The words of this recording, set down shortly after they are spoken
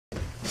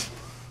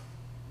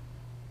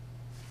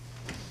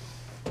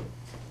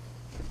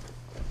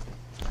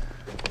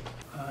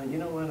You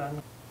know what?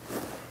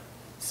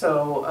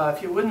 So,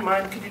 if you wouldn't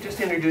mind, could you just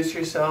introduce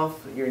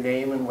yourself, your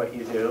name, and what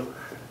you do?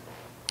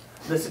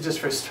 This is just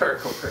for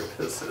historical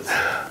purposes.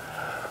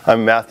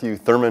 I'm Matthew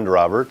Thurmond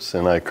Roberts,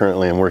 and I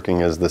currently am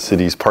working as the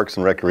city's Parks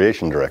and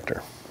Recreation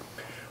Director.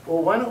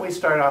 Well, why don't we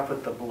start off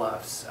with the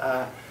bluffs?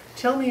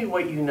 Tell me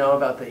what you know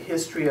about the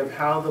history of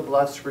how the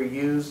bluffs were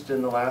used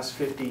in the last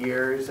 50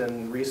 years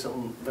and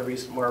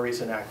more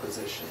recent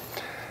acquisition.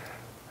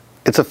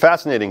 It's a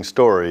fascinating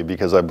story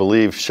because I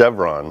believe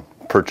Chevron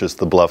purchased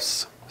the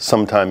bluffs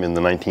sometime in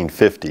the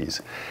 1950s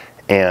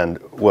and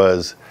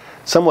was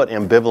somewhat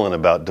ambivalent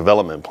about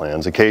development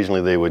plans.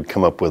 Occasionally they would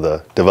come up with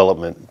a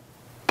development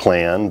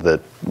plan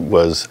that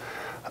was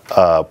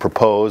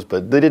proposed,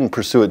 but they didn't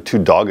pursue it too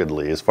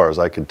doggedly as far as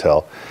I could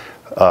tell.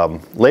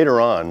 Later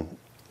on,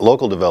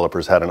 local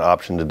developers had an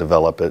option to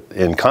develop it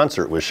in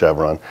concert with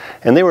Chevron,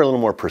 and they were a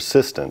little more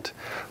persistent,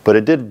 but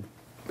it did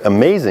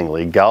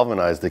amazingly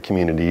galvanize the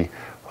community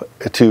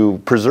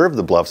to preserve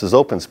the bluffs as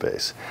open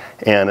space.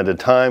 And at a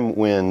time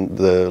when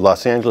the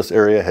Los Angeles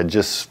area had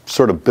just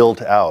sort of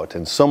built out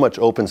and so much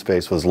open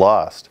space was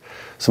lost,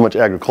 so much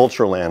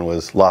agricultural land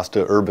was lost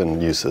to urban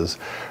uses,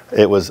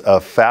 it was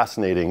a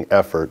fascinating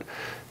effort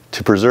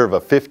to preserve a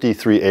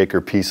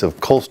 53-acre piece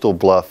of coastal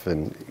bluff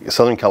in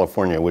Southern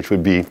California, which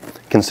would be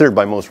considered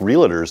by most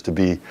realtors to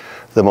be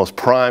the most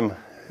prime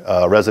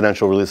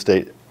residential real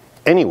estate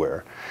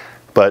anywhere.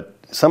 But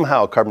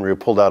somehow Carpinteria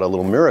pulled out a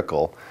little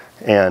miracle,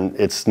 and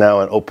it's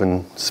now an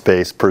open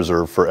space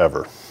preserved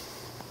forever.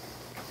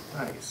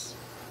 Nice.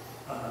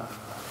 That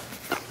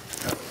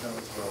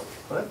was well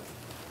put.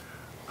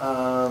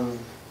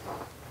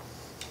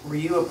 Were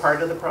you a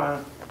part of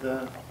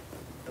the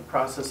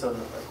process of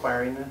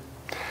acquiring it?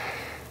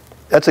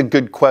 That's a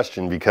good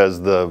question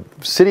because the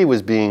city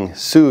was being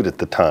sued at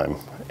the time,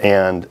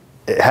 and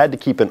it had to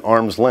keep an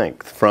arm's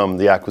length from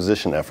the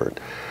acquisition effort.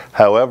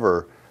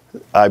 However,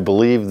 I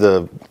believe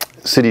the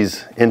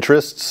city's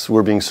interests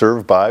were being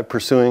served by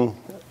pursuing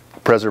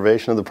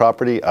preservation of the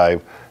property. I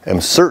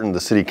am certain the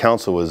city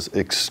council was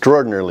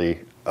extraordinarily,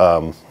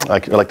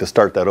 I'd like to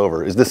start that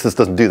over. This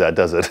doesn't do that,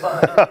 does it? Well,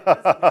 it doesn't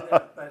do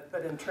that,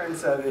 but in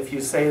terms of if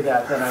you say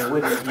that, then I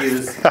wouldn't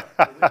use that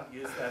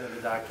in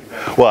the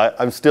document. Well,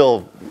 I'm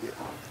still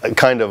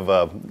kind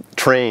of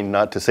trained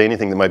not to say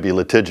anything that might be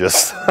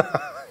litigious.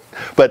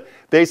 But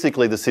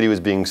basically the city was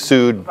being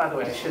sued. By the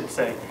way, I should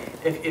say,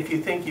 if you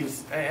think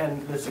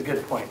and this is a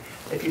good point,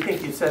 if you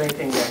think you've said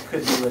anything that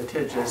could be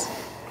litigious,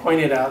 point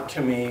it out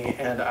to me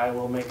and I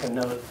will make a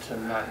note to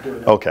not do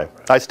it. Okay.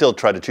 I still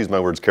try to choose my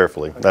words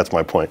carefully. Okay. That's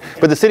my point.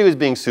 But the city was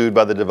being sued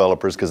by the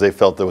developers because they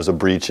felt there was a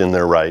breach in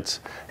their rights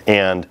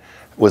and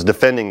was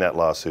defending that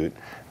lawsuit.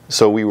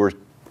 So we were,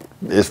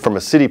 from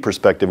a city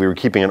perspective, we were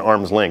keeping an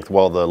arm's length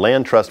while the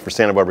Land Trust for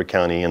Santa Barbara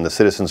County and the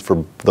Citizens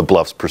for the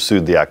Bluffs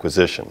pursued the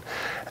acquisition.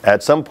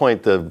 At some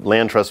point, the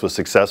Land Trust was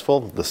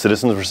successful, the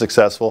citizens were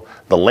successful.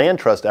 The Land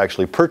Trust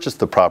actually purchased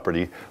the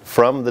property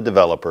from the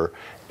developer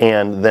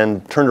and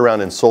then turned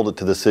around and sold it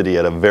to the city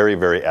at a very,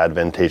 very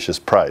advantageous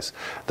price.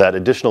 That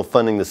additional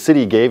funding the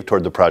city gave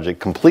toward the project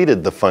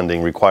completed the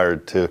funding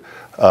required to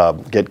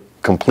get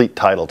complete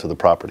title to the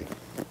property.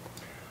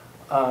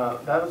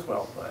 That was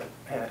well put.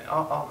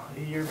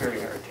 You're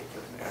very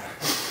articulate, man.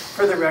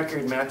 For the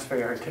record, Matt's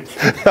very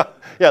articulate.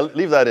 Yeah,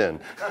 leave that in.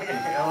 Okay,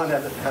 I want to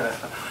edit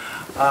that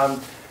out.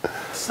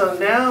 So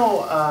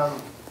now,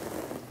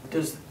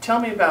 tell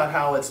me about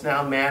how it's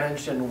now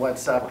managed and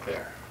what's up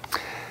there.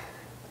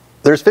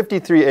 There's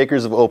 53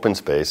 acres of open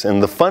space,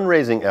 and the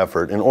fundraising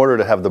effort, in order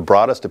to have the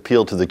broadest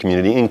appeal to the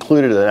community,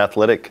 included an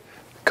athletic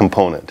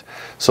component.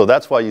 So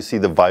that's why you see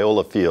the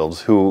Viola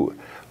Fields, who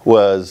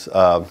was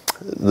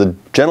the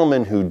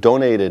gentleman who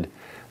donated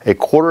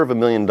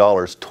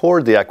 $250,000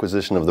 toward the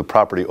acquisition of the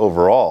property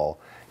overall,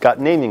 got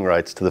naming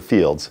rights to the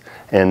fields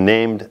and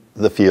named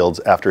the fields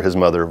after his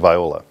mother,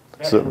 Viola.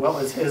 So, and what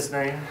was his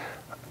name?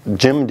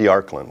 Jim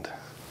DeArkland.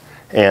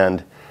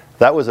 And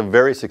that was a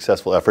very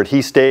successful effort.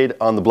 He stayed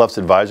on the Bluffs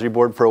Advisory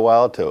Board for a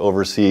while to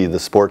oversee the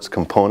sports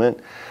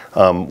component.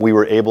 We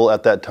were able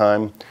at that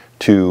time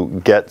to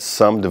get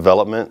some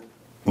development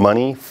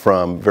money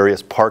from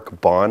various park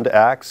bond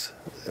acts.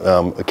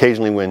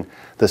 Occasionally when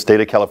the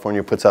state of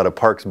California puts out a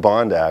Parks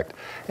Bond Act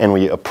and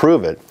we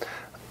approve it,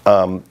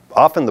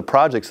 often the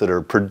projects that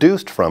are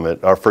produced from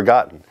it are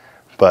forgotten.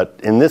 But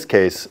in this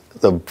case,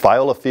 the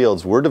Viola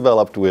Fields were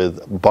developed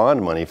with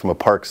bond money from a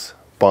Parks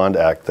Bond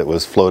Act that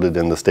was floated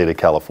in the state of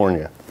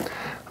California.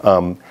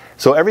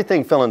 So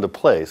everything fell into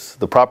place.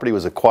 The property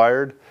was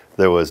acquired.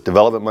 There was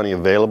development money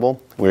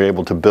available. We were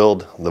able to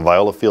build the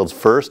Viola Fields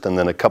first, and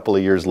then a couple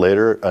of years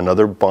later,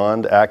 another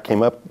bond act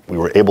came up. We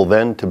were able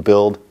then to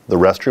build the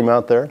restroom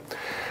out there.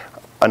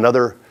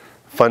 Another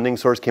funding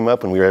source came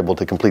up, and we were able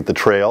to complete the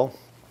trail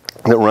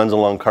that runs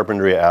along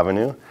Carpinteria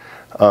Avenue.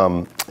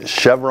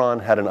 Chevron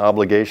had an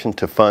obligation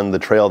to fund the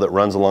trail that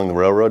runs along the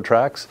railroad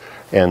tracks,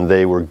 and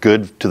they were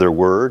good to their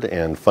word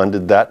and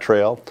funded that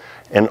trail.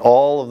 And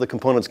all of the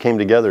components came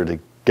together to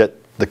get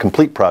the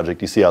complete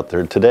project you see out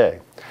there today.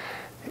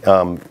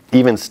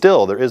 Even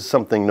still, there is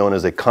something known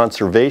as a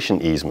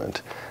conservation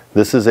easement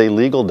This is a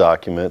legal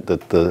document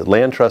that the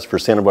Land Trust for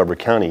Santa Barbara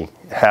County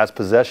has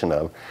possession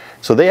of.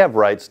 So they have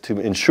rights to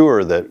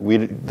ensure that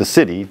the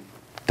city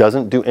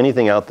doesn't do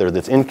anything out there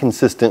that's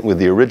inconsistent with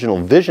the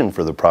original vision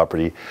for the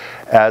property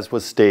as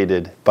was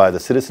stated by the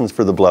Citizens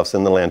for the Bluffs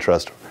and the Land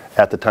Trust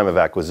at the time of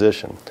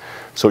acquisition.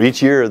 So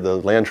each year the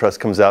Land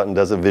Trust comes out and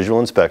does a visual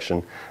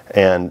inspection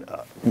and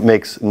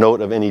makes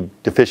note of any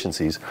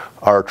deficiencies.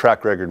 Our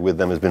track record with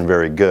them has been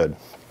very good.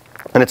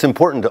 And it's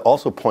important to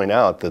also point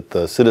out that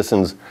the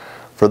Citizens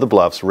for the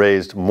Bluffs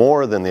raised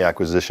more than the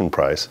acquisition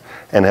price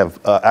and have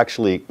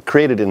actually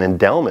created an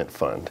endowment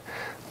fund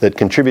that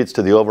contributes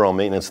to the overall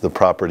maintenance of the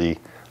property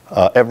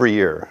every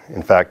year.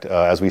 In fact,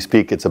 as we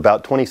speak, it's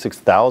about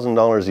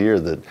 $26,000 a year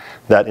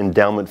that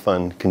endowment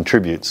fund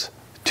contributes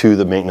to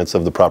the maintenance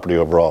of the property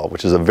overall,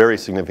 which is a very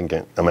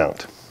significant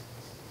amount.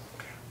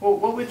 Well,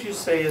 what would you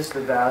say is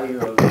the value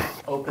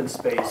of open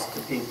space to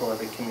people in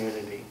the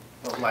community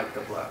like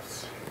the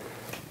Bluffs?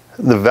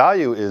 The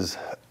value is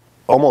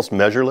almost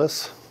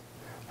measureless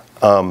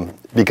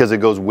because it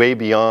goes way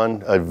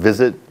beyond a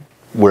visit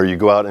where you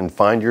go out and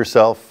find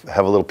yourself,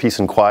 have a little peace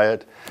and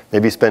quiet,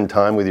 maybe spend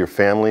time with your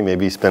family,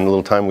 maybe spend a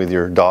little time with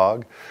your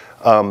dog.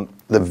 The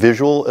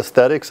visual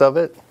aesthetics of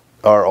it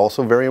are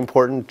also very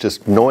important,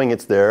 just knowing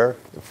it's there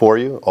for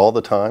you all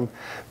the time,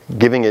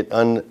 giving it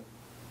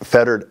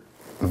unfettered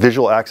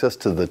visual access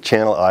to the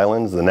Channel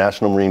Islands, the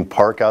National Marine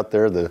Park out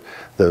there,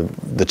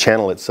 the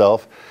channel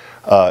itself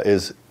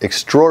is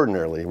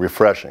extraordinarily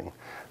refreshing.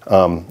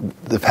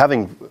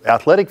 Having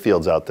athletic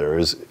fields out there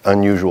is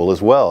unusual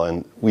as well,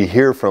 and we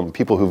hear from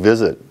people who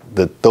visit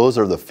that those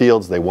are the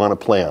fields they want to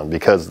play on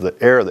because the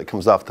air that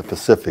comes off the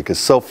Pacific is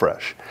so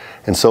fresh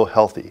and so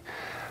healthy.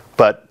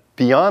 But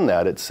beyond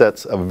that, it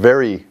sets a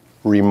very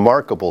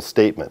remarkable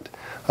statement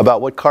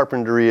about what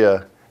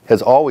Carpinteria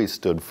has always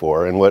stood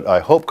for and what I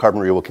hope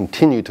Carpinteria will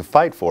continue to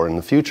fight for in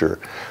the future,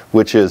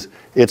 which is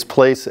its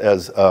place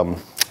as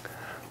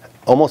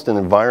almost an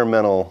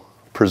environmental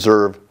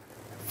preserve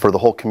for the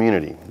whole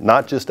community,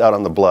 not just out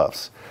on the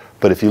bluffs.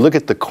 But if you look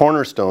at the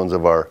cornerstones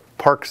of our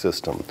park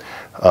system,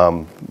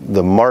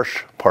 the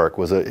Marsh Park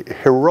was a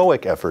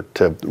heroic effort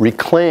to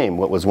reclaim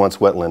what was once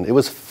wetland. It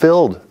was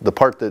filled, the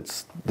part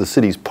that's the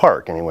city's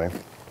park anyway,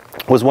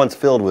 was once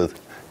filled with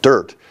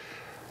dirt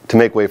to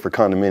make way for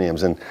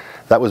condominiums, and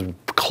that was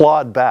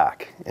clawed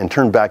back and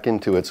turned back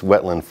into its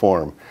wetland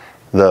form.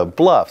 The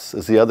bluffs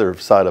is the other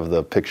side of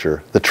the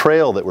picture, the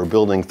trail that we're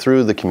building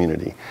through the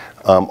community,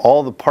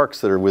 all the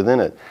parks that are within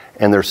it,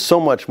 and there's so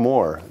much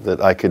more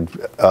that I could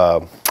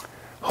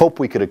hope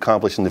we could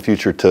accomplish in the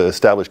future to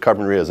establish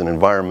Carpinteria as an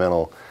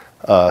environmental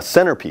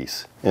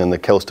centerpiece in the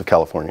coast of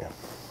California.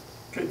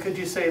 Could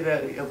you say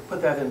that,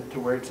 put that into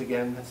words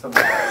again?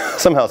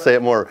 Somehow say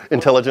it more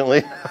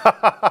intelligently.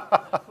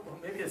 Well,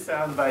 maybe a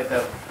soundbite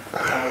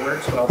that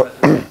works well, but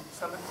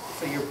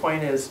so your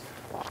point is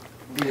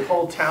the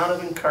whole town of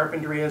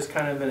Carpinteria is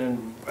kind of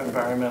an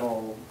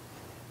environmental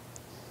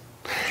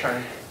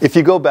charm? If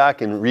you go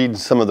back and read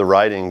some of the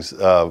writings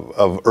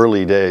of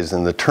early days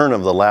in the turn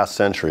of the last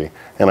century,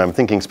 and I'm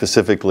thinking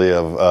specifically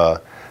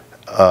of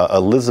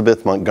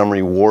Elizabeth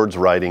Montgomery Ward's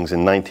writings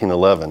in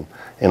 1911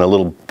 in a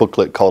little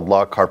booklet called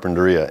La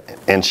Carpinteria,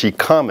 and she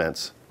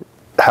comments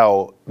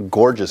how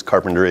gorgeous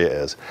Carpinteria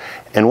is.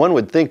 And one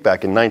would think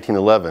back in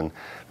 1911,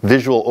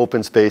 visual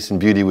open space and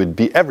beauty would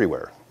be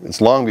everywhere. It's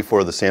long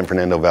before the San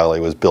Fernando Valley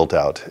was built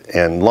out,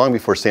 and long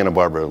before Santa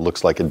Barbara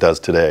looks like it does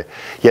today.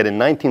 Yet in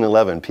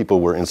 1911,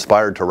 people were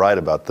inspired to write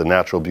about the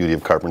natural beauty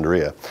of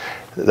Carpinteria.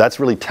 That's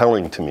really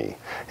telling to me.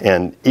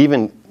 And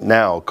even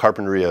now,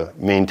 Carpinteria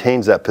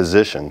maintains that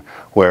position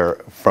where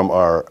from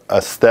our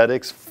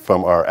aesthetics,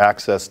 from our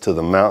access to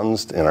the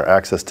mountains and our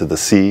access to the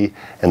sea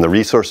and the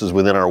resources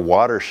within our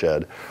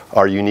watershed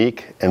are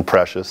unique and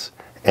precious,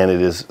 and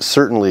it is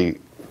certainly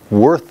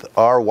worth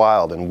our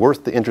while and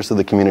worth the interest of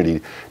the community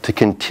to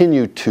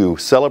continue to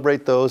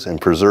celebrate those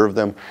and preserve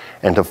them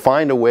and to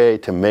find a way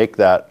to make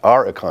that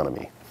our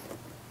economy.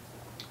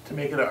 To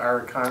make it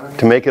our economy?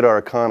 To make it our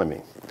economy.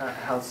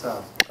 How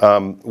so?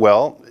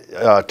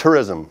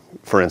 Tourism,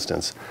 for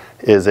instance,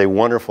 is a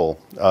wonderful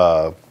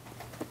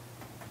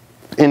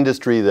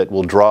industry that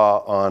will draw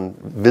on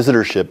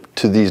visitorship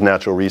to these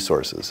natural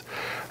resources.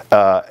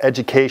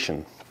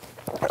 Education.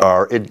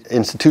 Our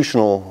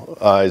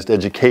institutionalized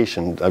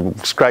education, I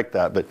strike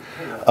that, but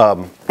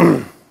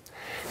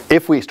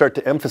if we start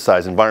to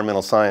emphasize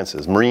environmental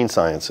sciences,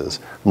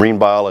 marine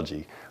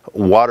biology,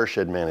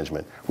 watershed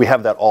management, we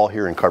have that all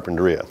here in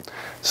Carpinteria.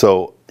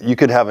 So you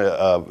could have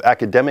an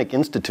academic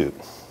institute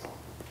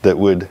that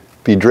would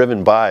be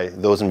driven by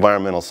those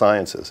environmental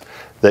sciences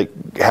that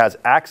has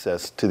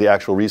access to the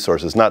actual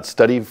resources, not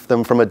study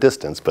them from a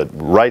distance, but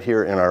right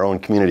here in our own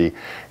community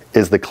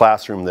is the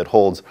classroom that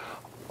holds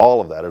all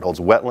of that. It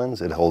holds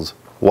wetlands, it holds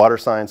water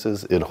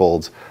sciences, it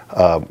holds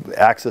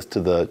access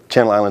to the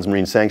Channel Islands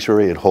Marine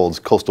Sanctuary, it holds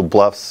coastal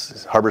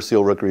bluffs, harbor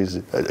seal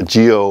rookeries,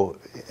 geo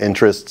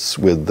interests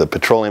with the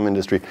petroleum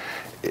industry.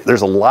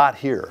 There's a lot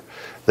here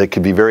that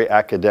could be very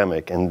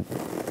academic, and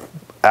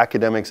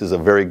academics is a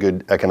very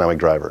good economic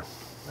driver.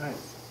 Right,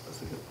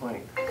 that's a good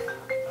point.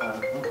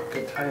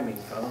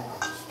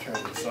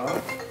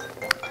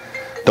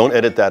 Don't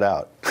edit that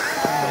out.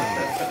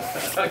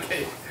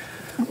 Okay.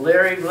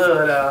 Larry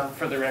blew it out.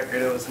 For the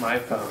record, it was my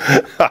phone.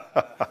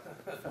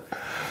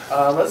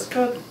 Let's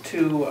go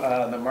to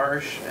the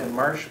Marsh and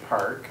Marsh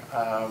Park.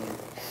 Let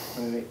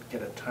me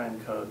get a time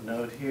code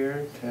note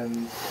here.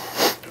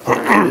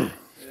 10:46.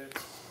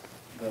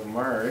 The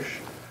Marsh.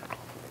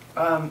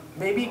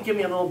 Maybe give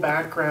me a little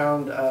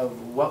background of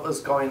what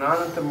was going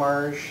on at the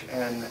Marsh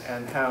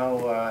and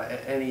how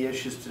any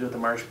issues to do with the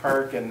Marsh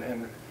Park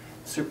and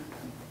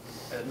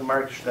the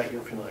Marsh that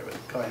you're familiar with.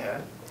 Go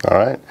ahead. All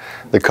right.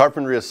 The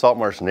Carpinteria Salt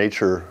Marsh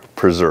Nature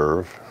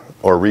Preserve,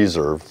 or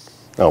Reserve,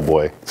 oh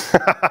boy,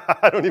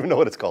 I don't even know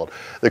what it's called.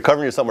 The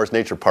Carpinteria Salt Marsh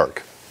Nature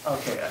Park.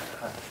 Okay,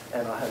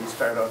 and I'll have you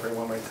start over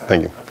one more time.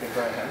 Thank you. Okay,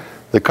 go ahead.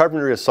 The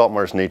Carpinteria Salt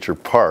Marsh Nature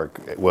Park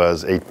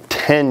was a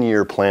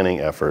 10-year planning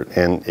effort,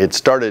 and it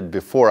started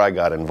before I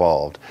got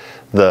involved.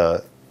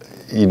 The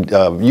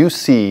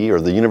UC,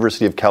 or the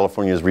University of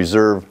California's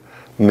reserve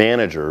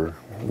manager,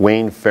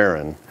 Wayne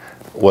Farron,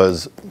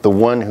 was the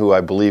one who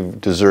I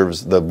believe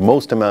deserves the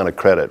most amount of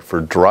credit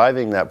for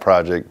driving that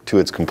project to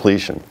its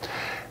completion.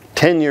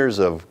 10 years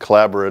of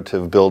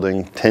collaborative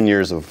building, 10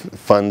 years of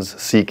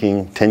funds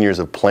seeking, 10 years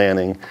of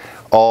planning,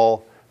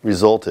 all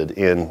resulted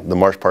in the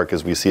Marsh Park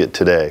as we see it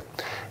today.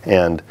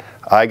 And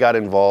I got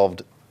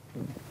involved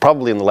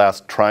probably in the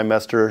last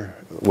trimester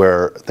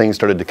where things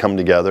started to come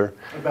together.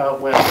 About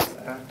when was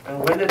that?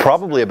 And when did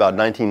Probably about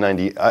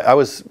 1990. I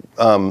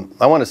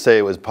want to say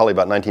it was probably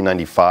about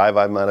 1995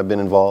 I might have been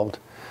involved.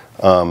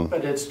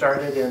 But it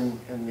started in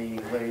the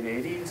late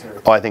 80s?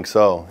 Or? Oh, I think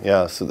so,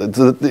 yeah. So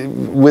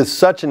with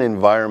such an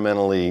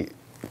environmentally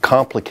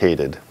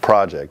complicated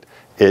project,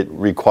 it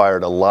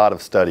required a lot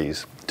of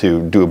studies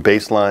to do a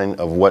baseline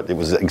of what it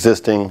was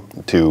existing,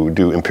 to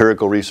do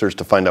empirical research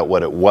to find out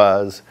what it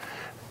was,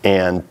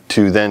 and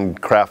to then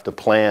craft a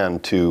plan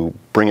to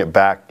bring it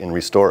back and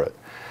restore it.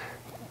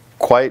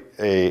 Quite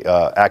a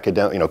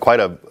academic, quite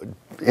a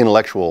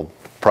intellectual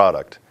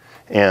product,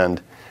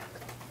 and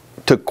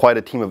took quite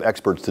a team of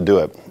experts to do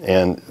it.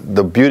 And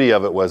the beauty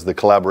of it was the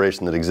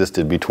collaboration that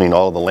existed between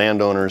all of the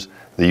landowners,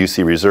 the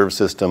UC Reserve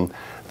System,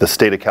 the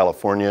state of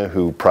California,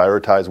 who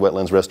prioritized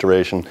wetlands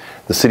restoration.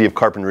 The city of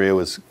Carpinteria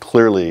was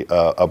clearly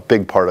a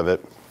big part of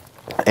it.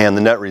 And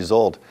the net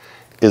result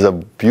is a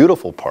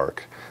beautiful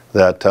park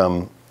that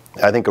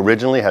I think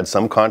originally had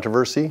some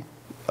controversy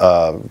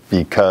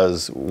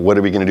because what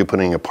are we going to do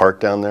putting a park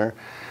down there?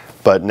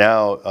 But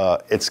now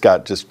it's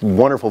got just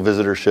wonderful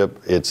visitorship.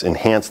 It's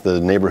enhanced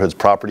the neighborhood's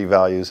property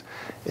values.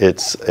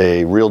 It's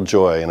a real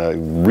joy and a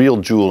real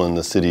jewel in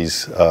the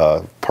city's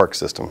park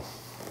system.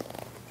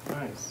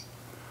 Nice.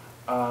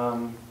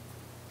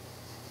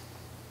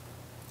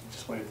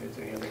 Just wondering if there's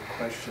any other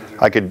questions.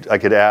 I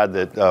could add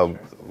that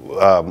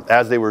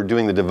as they were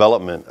doing the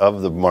development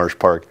of the Marsh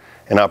Park,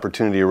 an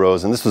opportunity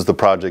arose, and this was the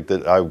project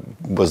that I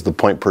was the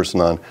point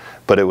person on,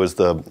 but it was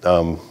the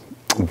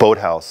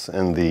boathouse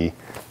and the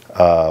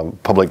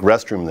public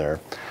restroom there.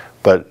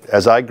 But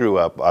as I grew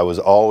up, I was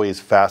always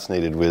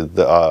fascinated with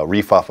the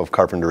reef off of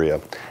Carpinteria.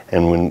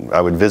 And when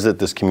I would visit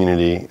this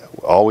community,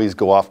 always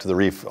go off to the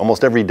reef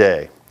almost every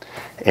day.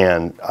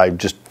 And I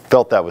just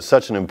felt that was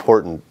such an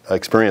important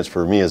experience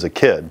for me as a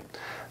kid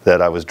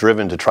that I was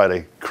driven to try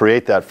to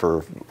create that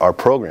for our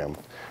program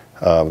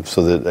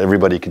so that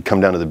everybody could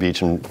come down to the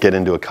beach and get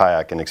into a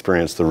kayak and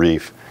experience the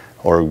reef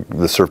or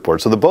the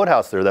surfboard. So the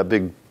boathouse there, that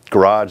big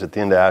garage at the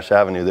end of Ash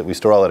Avenue that we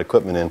store all that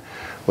equipment in,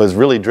 was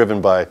really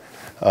driven by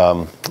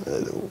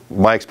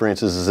my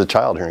experiences as a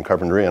child here in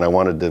Carpinteria, and I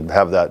wanted to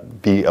have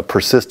that be a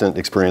persistent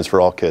experience for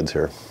all kids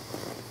here.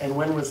 And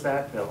when was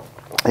that built?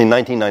 In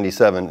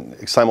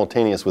 1997,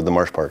 simultaneous with the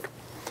Marsh Park.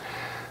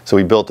 So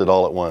we built it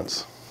all at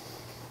once.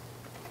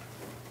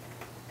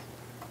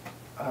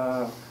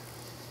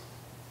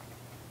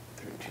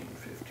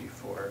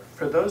 1354.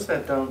 For those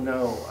that don't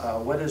know,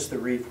 what is the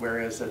reef,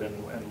 where is it,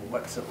 and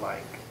what's it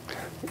like?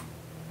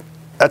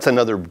 That's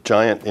another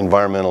giant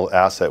environmental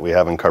asset we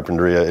have in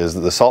Carpinteria, is that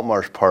the Salt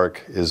Marsh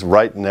Park is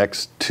right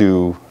next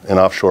to an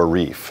offshore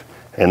reef.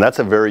 And that's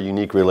a very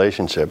unique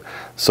relationship.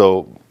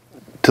 So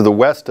to the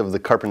west of the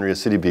Carpinteria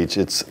City Beach,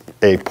 it's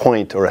a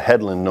point or a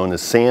headland known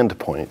as Sand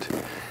Point.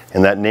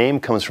 And that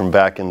name comes from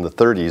back in the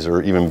 30s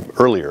or even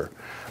earlier.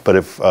 But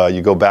if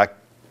you go back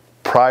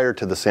prior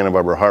to the Santa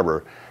Barbara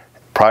Harbor,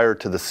 prior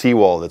to the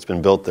seawall that's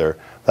been built there,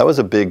 that was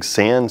a big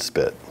sand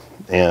spit.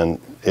 And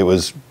it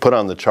was put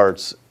on the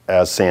charts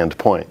as Sand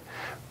Point.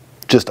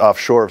 Just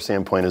offshore of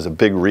Sand Point is a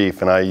big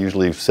reef, and I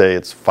usually say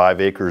it's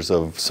 5 acres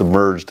of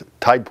submerged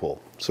tide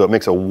pool. So it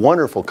makes a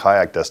wonderful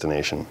kayak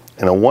destination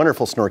and a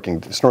wonderful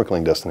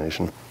snorkeling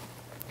destination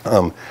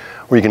where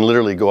you can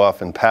literally go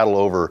off and paddle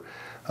over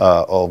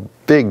a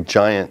big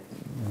giant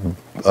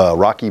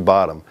rocky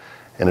bottom,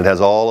 and it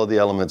has all of the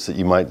elements that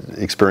you might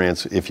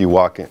experience if you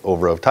walk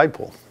over a tide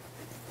pool.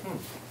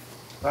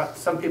 Well,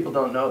 some people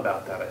don't know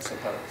about that, I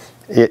suppose.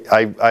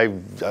 I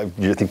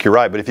think you're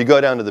right, but if you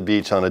go down to the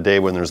beach on a day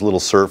when there's a little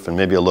surf and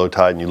maybe a low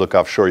tide and you look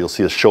offshore, you'll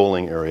see a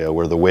shoaling area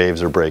where the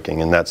waves are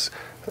breaking, and that's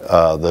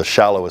the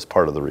shallowest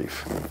part of the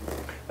reef.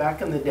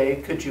 Back in the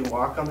day, could you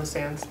walk on the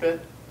sand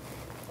spit?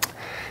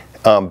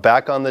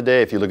 Back on the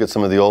day, if you look at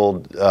some of the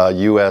old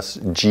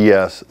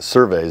USGS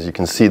surveys, you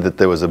can see that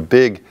there was a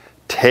big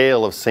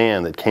tail of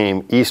sand that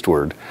came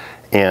eastward,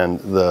 and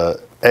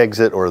the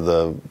exit or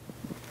the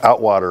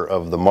outwater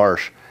of the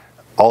marsh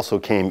also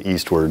came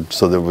eastward.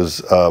 So there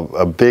was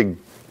a big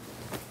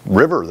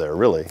river there,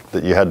 really,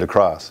 that you had to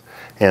cross.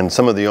 And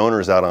some of the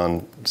owners out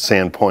on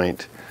Sand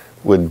Point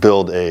would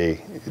build a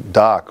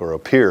dock or a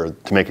pier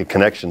to make a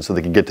connection so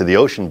they could get to the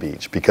ocean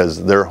beach,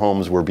 because their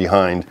homes were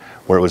behind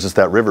where it was just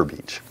that river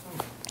beach,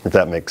 if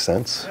that makes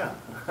sense. Yeah.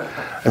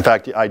 In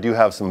fact, I do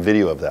have some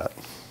video of that.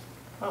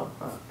 Oh,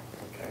 huh.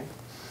 Okay.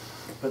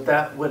 But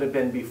that would have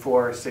been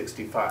before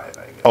 65,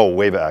 I guess. Oh,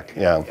 way back,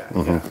 yeah. Yeah,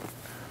 Mm-hmm.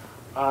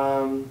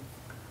 yeah.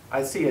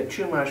 I see a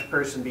Chumash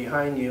person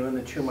behind you, and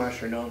the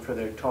Chumash are known for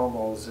their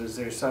tomals. Is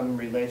there some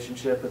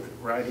relationship with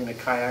riding a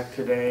kayak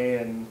today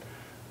and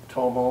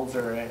tomals,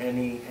 or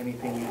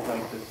anything you'd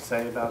like to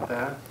say about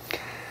that?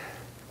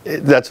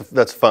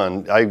 That's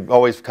fun. I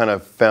always kind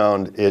of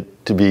found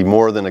it to be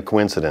more than a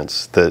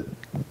coincidence that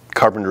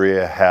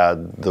Carpinteria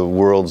had the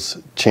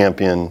world's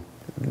champion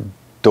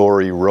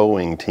dory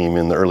rowing team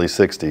in the early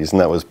 60s, and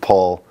that was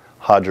Paul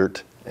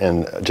Hodgert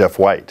and Jeff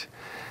White.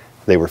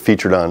 They were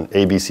featured on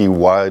ABC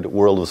Wide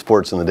World of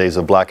Sports in the days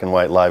of black and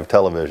white live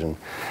television,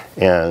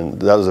 and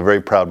that was a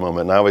very proud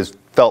moment. And I always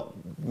felt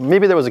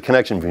maybe there was a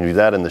connection between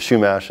that and the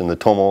Chumash and the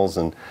tomals,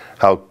 and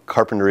how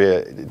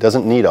Carpinteria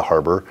doesn't need a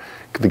harbor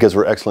because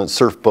we're excellent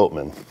surf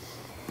boatmen.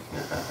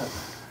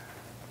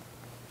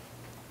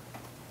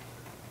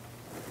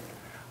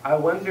 I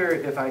wonder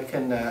if I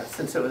can,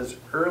 since it was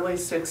early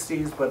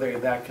 60s, whether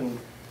that can,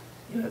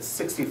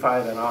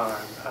 65 and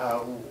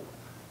on,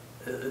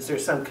 is there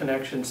some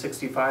connection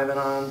 65 and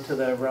on to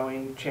the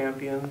rowing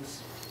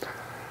champions?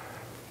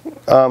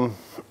 I'm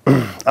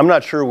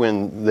not sure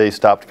when they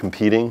stopped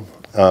competing.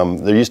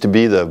 There used to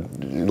be the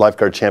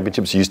lifeguard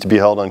championships used to be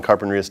held on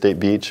Carpinteria State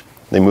Beach.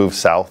 They moved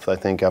south, I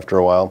think, after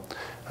a while.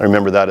 I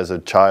remember that as a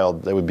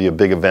child. That would be a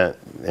big event,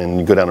 and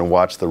you go down and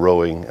watch the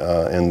rowing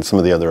and some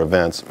of the other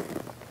events.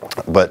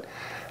 But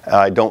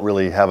I don't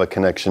really have a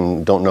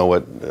connection, don't know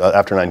what,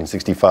 after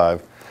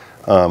 1965,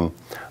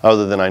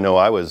 other than I know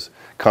I was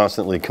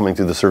constantly coming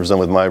through the surf zone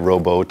with my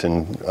rowboat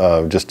and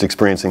just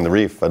experiencing the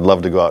reef. I'd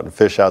love to go out and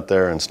fish out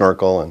there and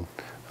snorkel, and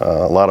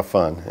a lot of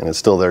fun, and it's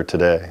still there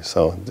today.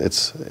 So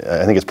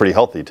I think it's pretty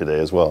healthy today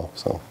as well.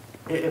 So,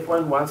 if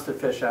one wants to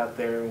fish out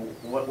there,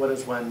 what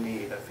does one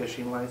need? A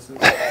fishing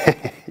license?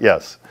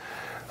 Yes.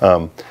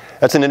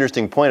 That's an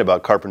interesting point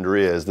about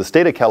Carpinteria. Is the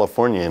state of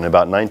California in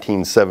about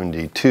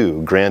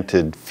 1972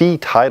 granted fee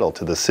title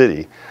to the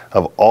city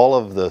of all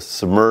of the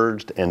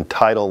submerged and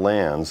tidal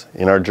lands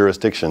in our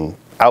jurisdiction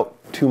out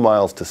 2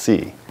 miles to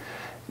sea.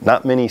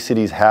 Not many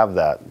cities have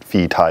that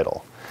fee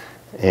title,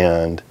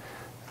 and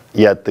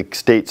yet the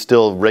state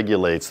still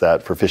regulates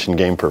that for fish and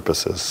game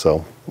purposes.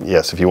 So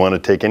yes, if you want to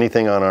take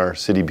anything on our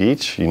city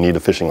beach, you need a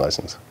fishing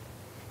license.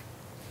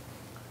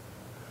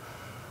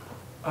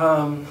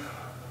 Let's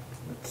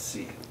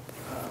see.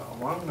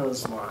 Along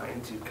those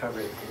lines, you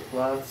covered the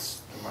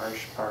bluffs, the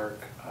marsh park.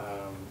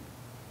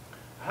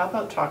 How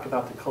about talk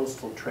about the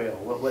coastal trail?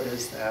 What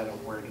is that,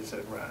 and where does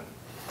it run?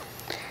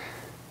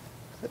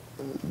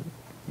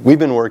 We've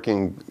been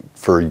working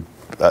for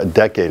a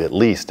decade at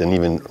least, and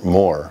even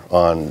more,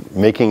 on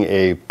making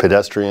a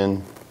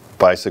pedestrian,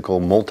 bicycle,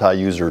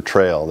 multi-user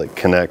trail that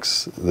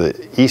connects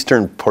the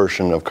eastern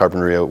portion of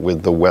Carpinteria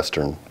with the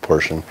western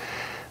portion.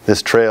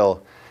 This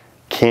trail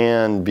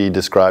can be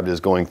described as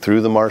going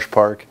through the marsh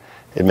park.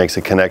 It makes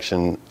a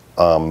connection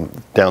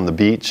down the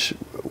beach.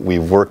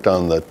 We've worked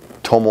on the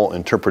Tomal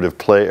Interpretive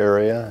Play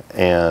Area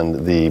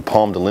and the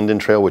Palm to Linden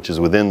Trail, which is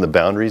within the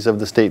boundaries of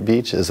the state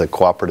beach, is a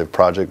cooperative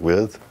project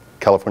with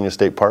California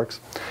State Parks.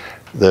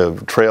 The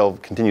trail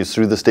continues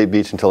through the state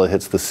beach until it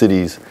hits the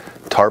city's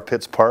Tar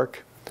Pits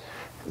Park,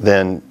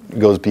 then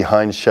goes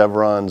behind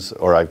Chevron's,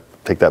 or I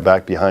take that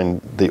back,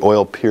 behind the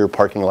Oil Pier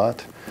parking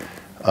lot.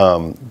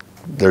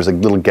 There's a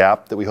little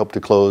gap that we hope to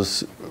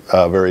close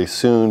very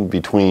soon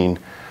between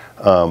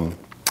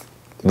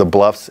the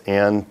Bluffs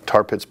and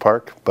Tar Pits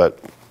Park, but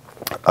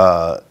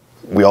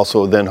we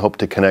also then hope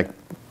to connect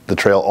the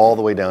trail all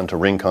the way down to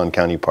Rincon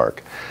County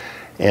Park.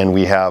 And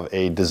we have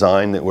a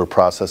design that we're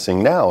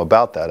processing now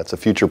about that. It's a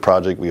future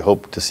project we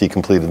hope to see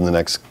completed in the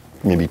next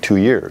maybe 2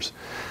 years.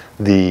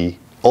 The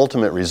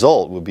ultimate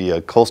result will be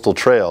a coastal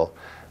trail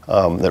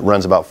that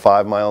runs about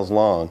 5 miles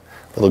long.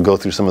 It'll go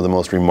through some of the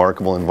most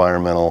remarkable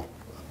environmental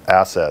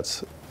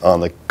assets on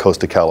the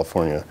coast of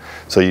California.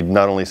 So you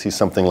not only see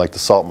something like the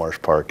Salt Marsh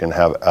Park and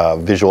have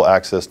visual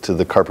access to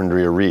the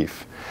Carpinteria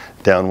Reef,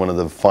 down one of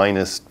the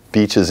finest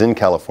beaches in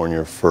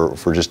California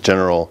for just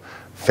general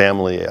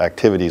family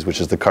activities, which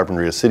is the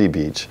Carpinteria City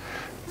Beach,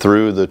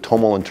 through the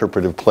Tomal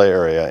Interpretive Play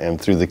Area and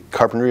through the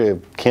Carpinteria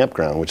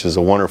Campground, which is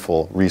a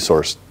wonderful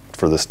resource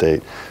for the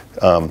state.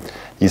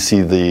 You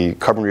see the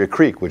Carpinteria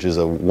Creek, which is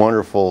a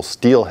wonderful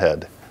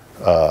steelhead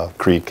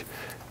creek,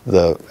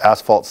 the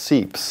asphalt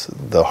seeps,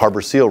 the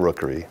harbor seal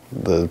rookery,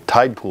 the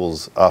tide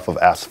pools off of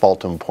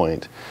Asphaltum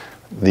Point,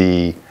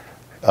 the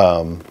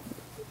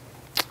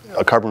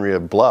Carpinteria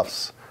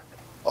Bluffs,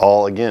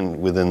 all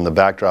again within the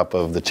backdrop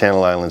of the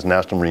Channel Islands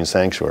National Marine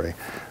Sanctuary,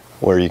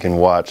 where you can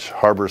watch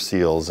harbor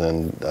seals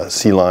and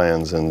sea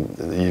lions, and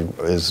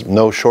there's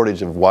no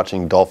shortage of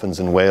watching dolphins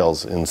and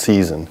whales in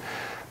season.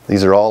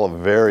 These are all a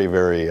very,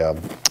 very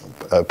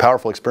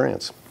powerful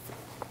experience.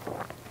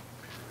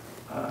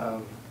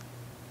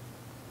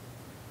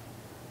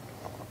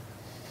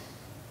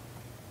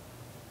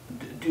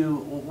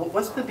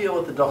 What's the deal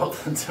with the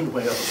dolphins and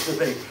whales?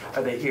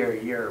 Are they here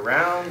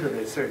year-round? Are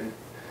they certain?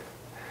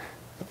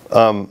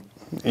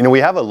 You know, we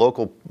have a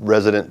local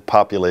resident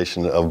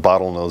population of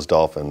bottlenose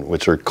dolphin,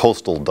 which are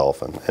coastal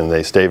dolphin, and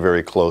they stay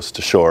very close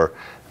to shore.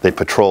 They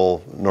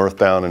patrol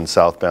northbound and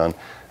southbound.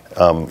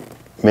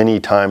 Many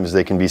times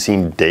they can be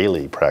seen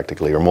daily,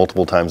 practically, or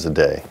multiple times a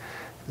day.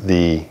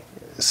 The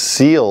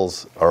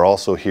seals are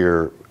also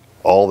here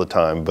all the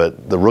time,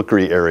 but the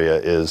rookery area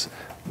is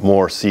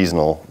more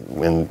seasonal,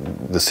 when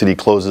the city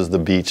closes the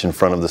beach in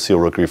front of the seal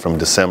rookery from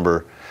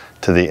December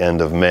to the end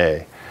of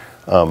May.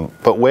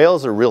 But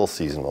whales are real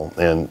seasonal,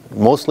 and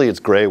mostly it's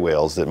gray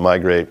whales that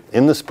migrate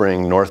in the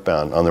spring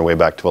northbound on their way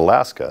back to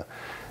Alaska.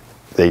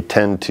 They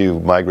tend to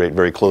migrate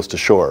very close to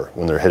shore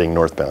when they're heading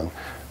northbound.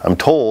 I'm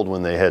told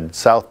when they head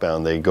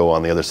southbound they go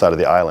on the other side of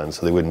the island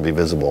so they wouldn't be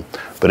visible.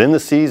 But in the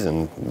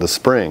season, the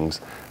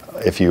springs,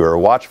 if you are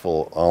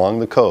watchful along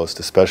the coast,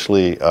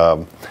 especially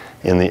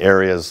in the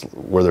areas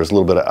where there's a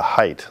little bit of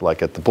height,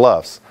 like at the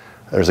bluffs,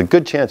 there's a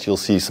good chance you'll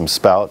see some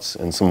spouts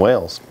and some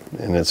whales,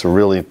 and it's a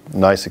really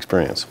nice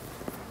experience.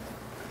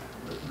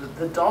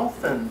 The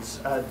dolphins,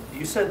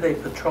 you said they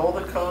patrol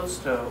the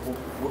coast.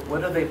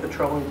 What are they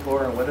patrolling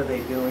for, and what are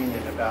they doing,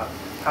 and about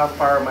how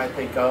far might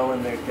they go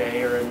in their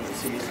day or in the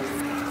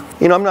season?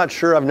 You know, I'm not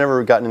sure. I've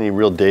never gotten any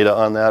real data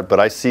on that, but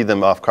I see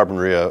them off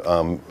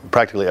Carpinteria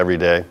practically every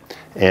day,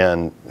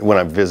 and when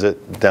I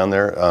visit down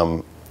there.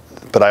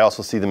 But I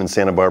also see them in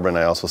Santa Barbara, and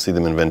I also see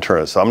them in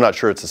Ventura. So I'm not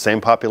sure it's the same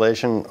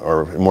population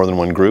or more than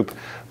one group,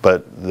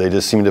 but they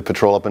just seem to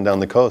patrol up and down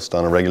the coast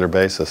on a regular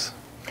basis.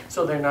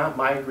 So they're not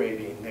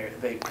migrating,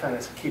 they kind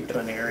of keep to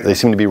an area? They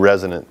seem to be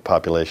resident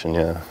population,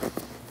 yeah.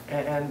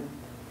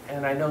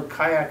 And I know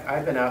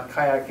I've been out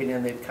kayaking,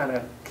 and they've kind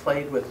of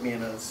played with me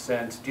in a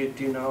sense. Do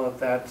you know if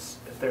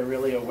they're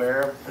really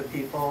aware of the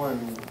people?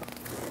 And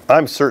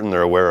I'm certain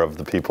they're aware of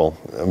the people.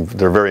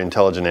 They're very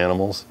intelligent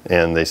animals,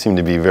 and they seem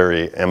to be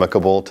very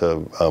amicable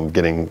to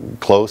getting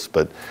close,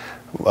 but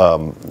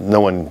no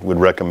one would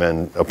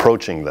recommend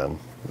approaching them.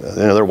 You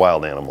know, they're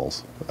wild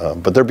animals,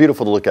 but they're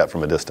beautiful to look at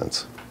from a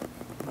distance.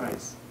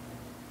 Nice.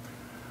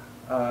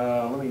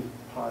 Let me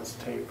pause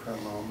tape for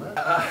a moment.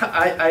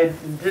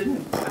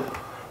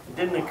 It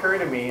didn't occur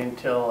to me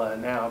until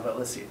now, but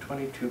let's see,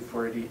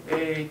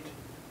 2248,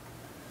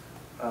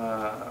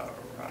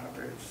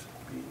 Roberts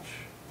Beach.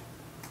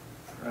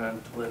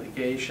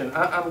 Litigation.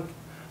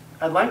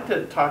 I'd like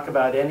to talk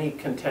about any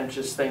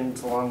contentious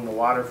things along the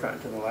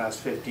waterfront in the last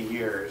 50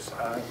 years.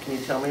 Can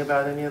you tell me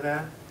about any of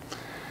that?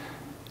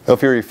 Well,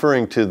 if you're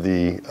referring to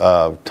the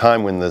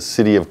time when the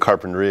city of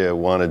Carpinteria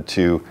wanted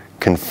to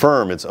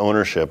confirm its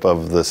ownership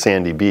of the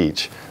sandy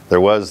beach, there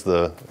was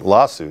the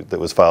lawsuit that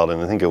was filed,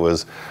 and I think it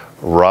was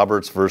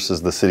Roberts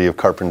versus the city of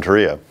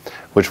Carpinteria,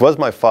 which was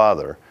my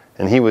father.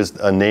 And he was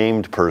a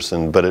named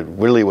person, but it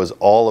really was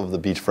all of the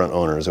beachfront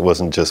owners. It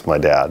wasn't just my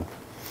dad.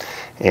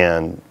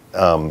 And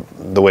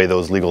the way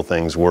those legal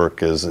things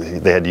work is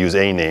they had to use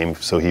a name,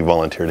 so he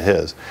volunteered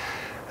his.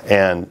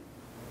 And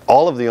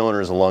all of the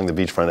owners along the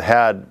beachfront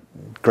had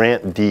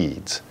grant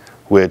deeds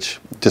which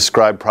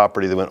described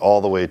property that went all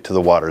the way to the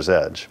water's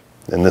edge.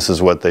 And this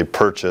is what they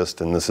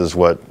purchased, and this is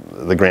what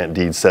the grant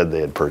deed said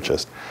they had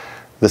purchased.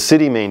 The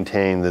city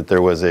maintained that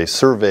there was a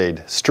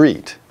surveyed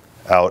street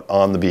out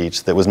on the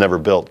beach that was never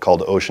built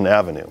called Ocean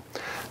Avenue.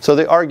 So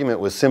the argument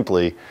was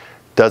simply,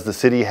 does the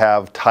city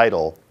have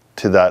title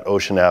to that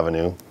Ocean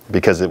Avenue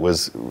because it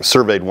was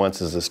surveyed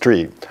once as a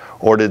street,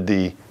 or did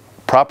the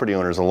property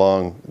owners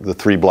along the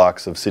 3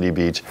 blocks of City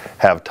Beach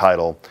have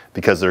title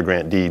because their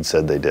grant deed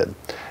said they did?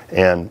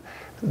 And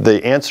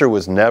the answer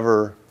was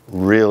never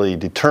really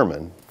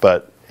determined,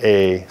 but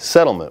a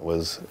settlement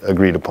was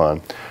agreed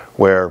upon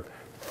where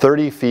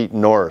 30 feet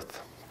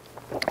north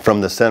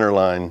from the center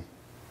line,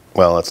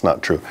 well, that's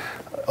not true.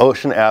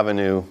 Ocean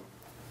Avenue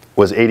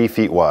was 80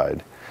 feet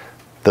wide.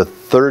 The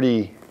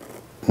 30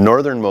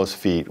 northernmost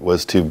feet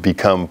was to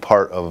become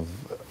part of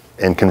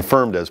and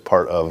confirmed as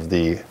part of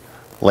the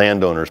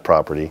landowner's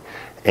property,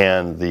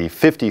 and the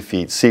 50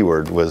 feet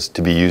seaward was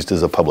to be used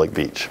as a public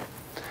beach.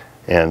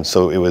 And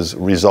so it was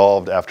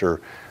resolved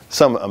after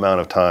some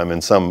amount of time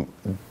and some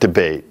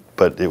debate,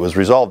 but it was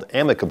resolved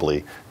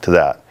amicably to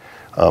that.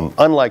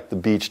 Unlike the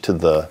beach to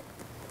the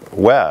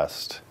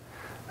west,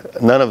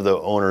 none of the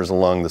owners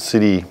along the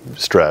city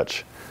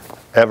stretch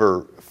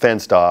ever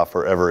fenced off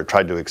or ever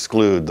tried to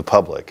exclude the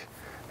public.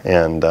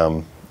 And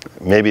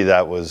maybe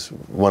that was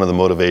one of the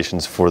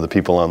motivations for the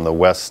people on the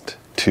west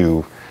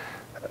to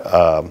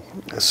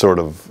sort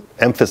of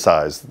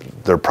emphasize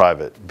their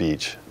private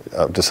beach,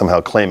 to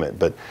somehow claim it.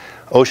 But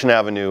Ocean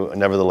Avenue,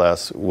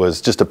 nevertheless,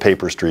 was just a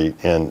paper street,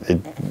 and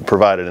it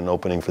provided an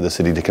opening for the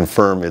city to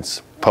confirm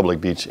its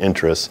public beach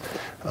interests.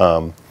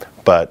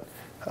 But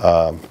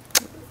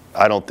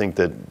I don't think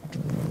that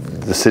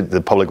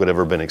the public would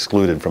ever have been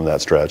excluded from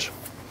that stretch.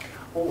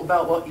 Well,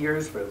 about what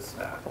years was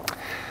that?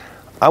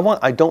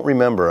 I don't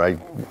remember. I'm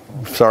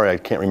sorry, I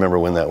can't remember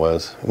when that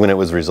was, when it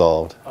was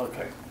resolved.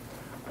 Okay,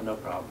 no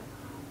problem.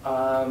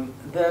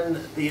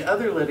 Then the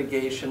other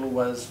litigation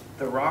was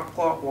the rock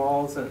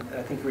walls, and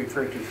I think you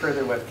referred to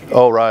further west. Can you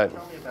Oh, right.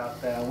 tell me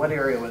about that? What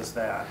area was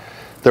that?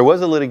 There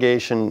was a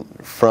litigation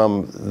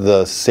from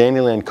the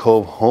Sandyland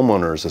Cove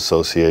Homeowners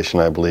Association,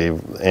 I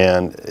believe,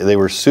 and they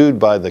were sued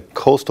by the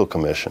Coastal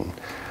Commission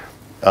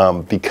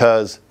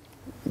because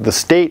the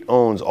state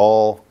owns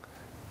all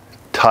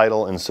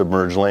tidal and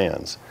submerged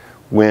lands.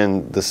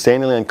 When the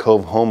Sandyland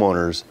Cove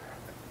homeowners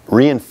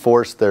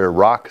reinforced their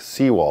rock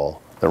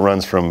seawall that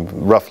runs from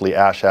roughly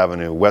Ash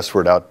Avenue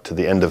westward out to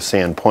the end of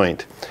Sand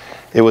Point,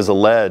 it was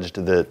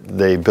alleged that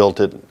they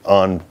built it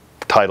on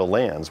tidal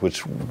lands,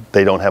 which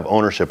they don't have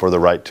ownership or the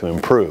right to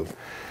improve.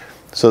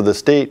 So the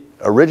state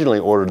originally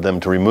ordered them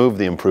to remove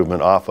the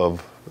improvement off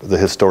of the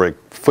historic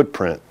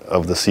footprint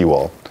of the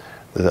seawall.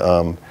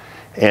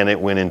 And it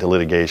went into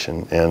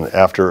litigation. And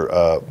after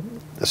a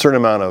certain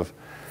amount of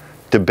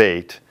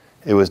debate,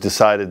 it was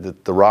decided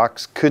that the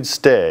rocks could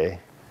stay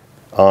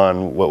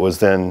on what was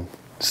then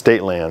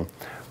state land,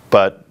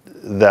 but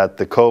that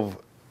the Cove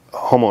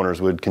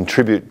homeowners would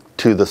contribute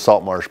to the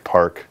Salt Marsh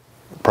Park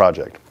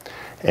project.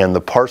 And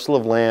the parcel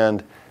of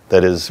land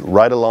that is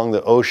right along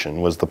the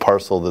ocean was the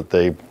parcel that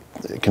they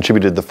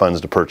contributed the funds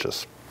to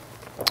purchase.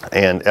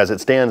 And as it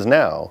stands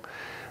now,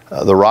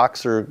 the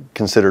rocks are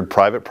considered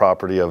private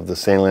property of the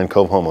Sandyland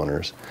Cove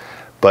homeowners,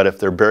 but if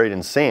they're buried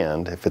in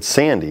sand, if it's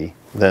sandy,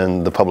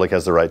 then the public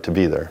has the right to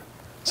be there.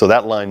 So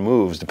that line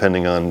moves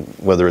depending on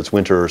whether it's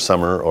winter or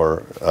summer,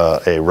 or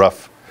a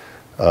rough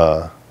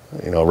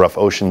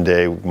ocean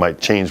day might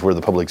change where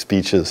the public's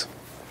beach is.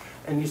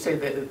 And you say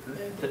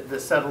that the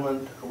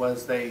settlement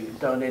was they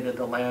donated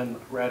the land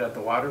right at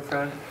the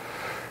waterfront?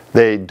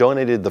 They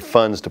donated the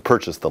funds to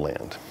purchase the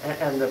land.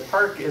 And the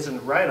park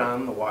isn't right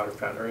on the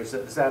waterfront, or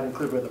does that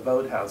include where the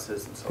boathouse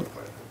is and so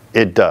forth?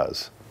 It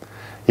does.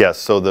 Yes,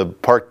 so the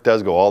park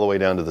does go all the way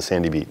down to the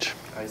sandy beach.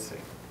 I see.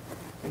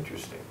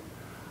 Interesting.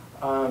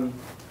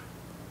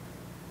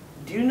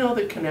 Do you know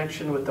the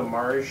connection with the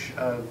marsh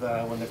of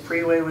when the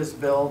freeway was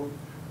built?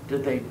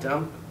 Did they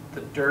dump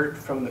the dirt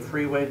from the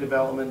freeway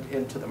development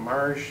into the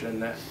marsh,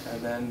 and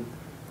then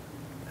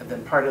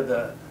part of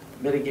the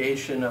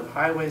mitigation of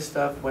highway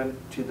stuff went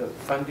to the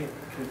funding?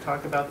 Can you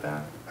talk about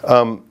that?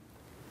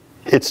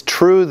 It's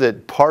true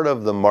that part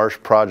of the marsh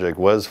project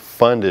was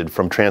funded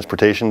from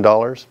transportation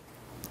dollars.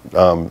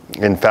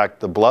 In fact,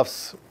 the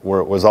bluffs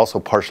was also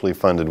partially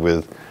funded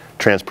with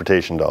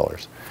transportation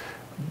dollars.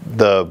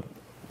 The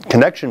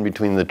connection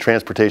between the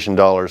transportation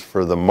dollars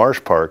for the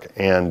marsh park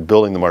and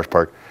building the marsh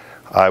park,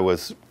 I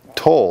was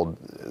told,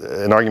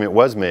 an argument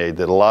was made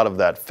that a lot of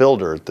that fill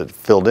dirt that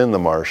filled in the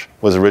marsh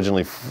was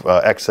originally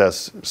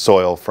excess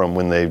soil from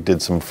when they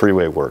did some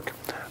freeway work.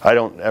 I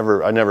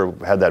never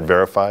had that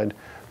verified,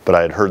 but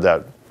I had heard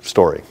that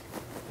story.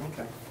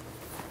 Okay.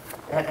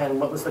 And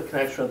what was the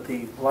connection with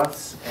the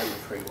bluffs and the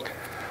freeway?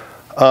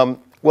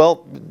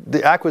 Well,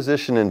 the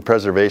acquisition and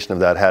preservation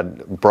of that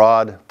had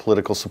broad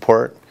political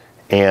support,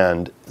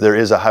 and there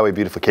is a highway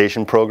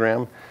beautification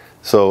program.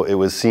 So it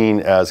was seen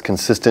as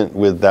consistent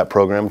with that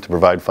program to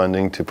provide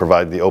funding, to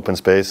provide the open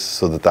space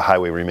so that the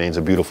highway remains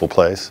a beautiful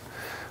place.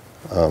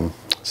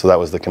 So that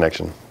was the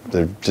connection.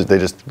 They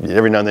just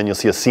every now and then you'll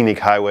see a scenic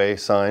highway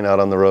sign out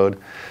on the road.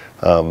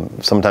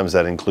 Sometimes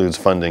that includes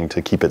funding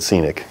to keep it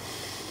scenic.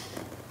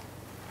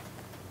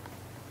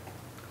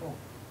 Cool.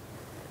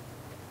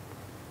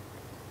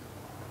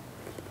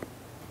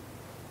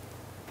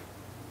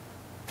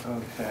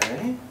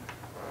 Okay.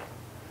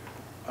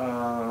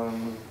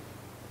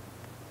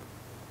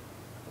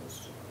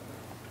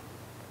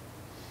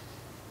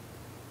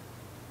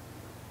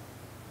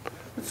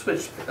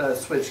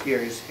 Let's switch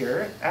gears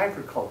here.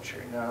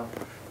 Agriculture. Now,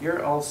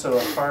 you're also a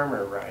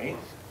farmer, right?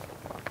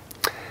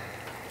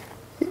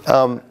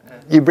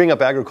 You bring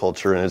up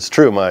agriculture, and it's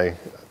true. My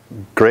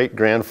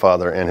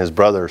great-grandfather and his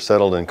brother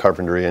settled in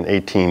Carpinteria in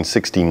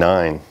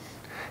 1869.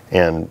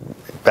 And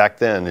back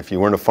then, if you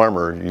weren't a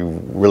farmer,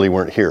 you really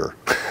weren't here.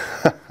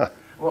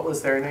 What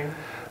was their name?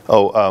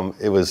 Oh,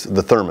 it was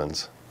the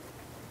Thurmans.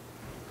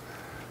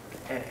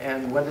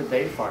 And what did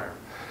they farm?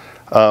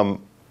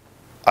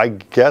 I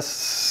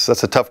guess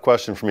that's a tough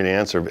question for me to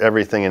answer.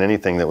 Everything and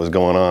anything that was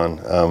going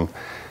on.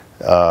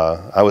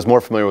 I was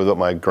more familiar with what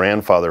my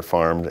grandfather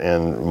farmed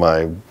and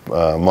my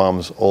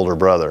mom's older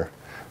brother.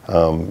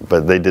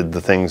 But they did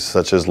the things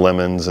such as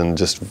lemons and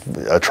just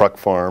a truck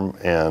farm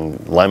and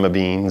lima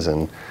beans,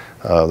 and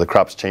the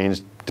crops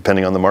changed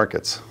depending on the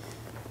markets.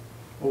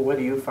 Well, what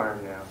do you farm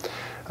now?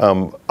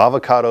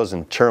 Avocados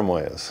and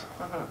cherimoyas.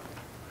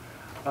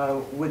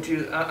 Would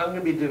you, I'm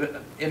going to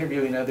be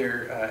interviewing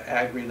other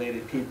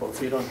ag-related people,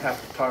 so you don't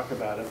have to talk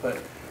about it, but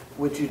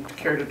would you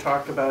care to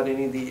talk about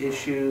any of the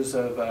issues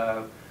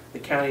of the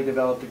county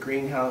developed a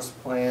greenhouse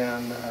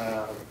plan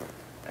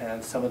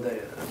and some of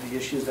the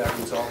issues that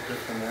resulted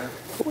from there?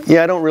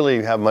 Yeah, I don't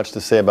really have much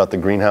to say about the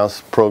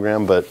greenhouse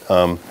program, but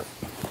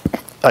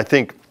I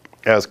think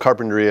as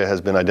Carpinteria has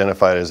been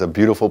identified as a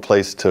beautiful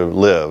place to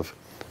live,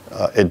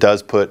 it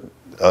does put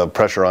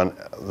pressure on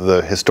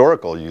the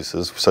historical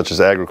uses, such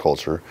as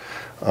agriculture.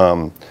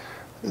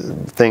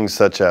 Things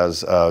such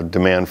as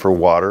demand for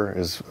water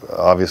is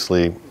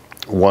obviously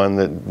one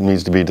that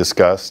needs to be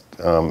discussed.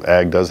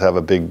 Ag does have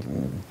a big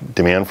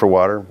demand for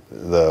water.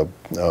 The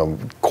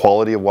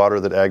quality of water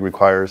that ag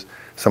requires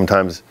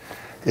sometimes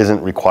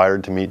isn't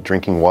required to meet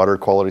drinking water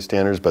quality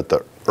standards, but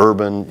the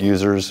urban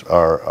users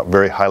are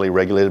very highly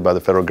regulated by the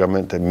federal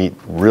government to meet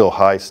real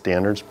high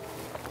standards.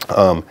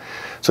 So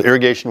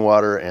irrigation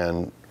water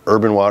and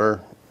urban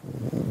water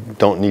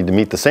don't need to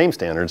meet the same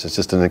standards. It's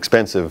just an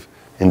expensive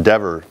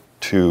endeavor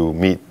to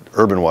meet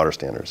urban water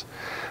standards.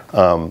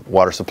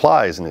 Water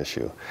supply is an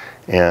issue.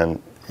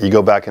 And you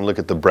go back and look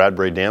at the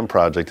Bradbury Dam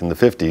project in the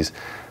 50s,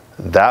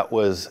 that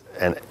was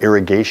an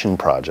irrigation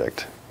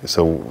project.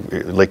 So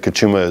Lake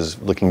Cachuma is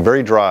looking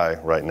very dry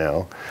right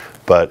now,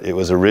 but it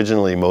was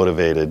originally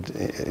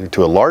motivated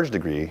to a large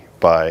degree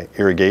by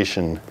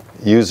irrigation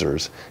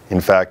users. In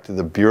fact,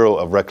 the Bureau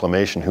of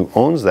Reclamation, who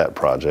owns that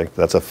project,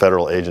 that's a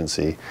federal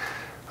agency,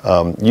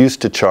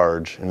 used to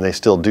charge, and they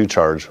still do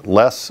charge,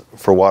 less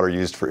for water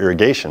used for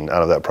irrigation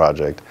out of that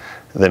project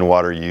than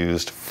water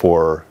used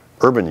for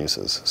urban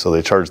uses. So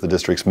they charge the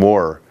districts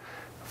more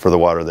for the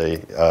water they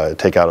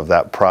take out of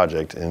that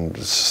project and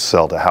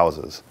sell to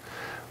houses.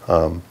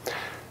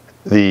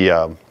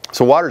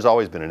 So water's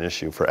always been an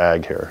issue for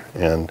ag here,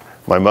 and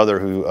my mother,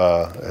 who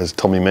has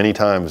told me many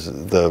times,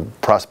 the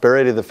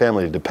prosperity of the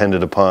family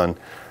depended upon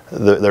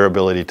their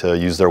ability to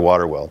use their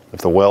water well.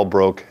 If the well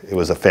broke, it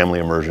was a family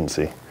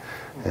emergency.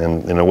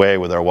 And in a way,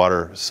 with our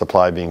water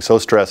supply being so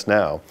stressed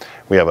now,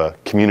 we have a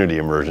community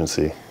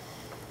emergency.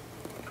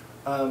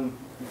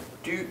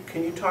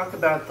 Can you talk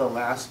about the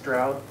last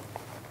drought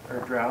or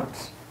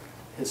droughts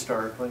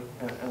historically,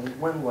 and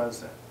when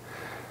was that?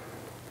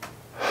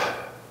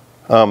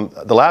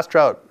 The last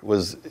drought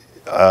was,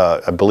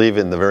 I believe,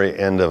 in the very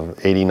end of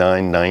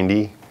 '89,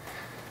 '90.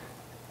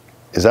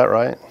 Is that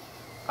right?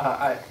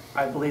 I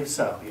believe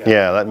so. Yeah,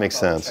 yeah, that makes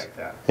sense. Check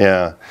that.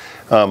 Yeah.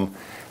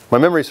 My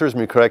memory serves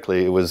me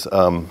correctly, it was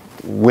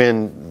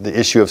when the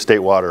issue of state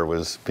water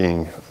was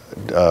being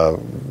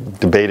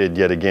debated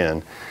yet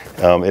again.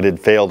 It had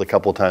failed a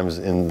couple times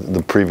in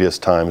the previous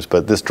times,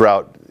 but this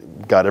drought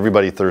got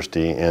everybody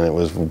thirsty, and it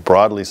was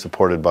broadly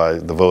supported by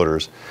the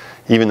voters,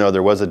 even though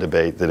there was a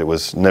debate that it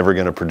was never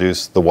going to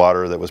produce the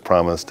water that was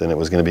promised, and it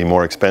was going to be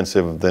more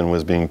expensive than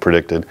was being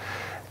predicted.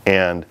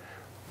 And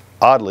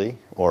oddly,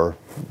 or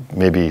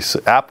maybe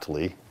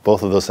aptly,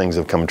 both of those things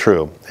have come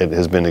true. It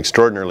has been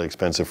extraordinarily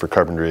expensive for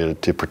Carpinteria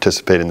to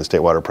participate in the State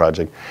Water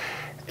Project,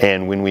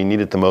 and when we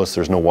need it the most,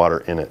 there's no water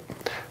in it.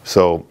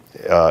 So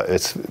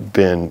it's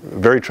been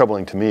very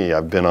troubling to me.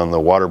 I've been on the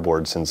water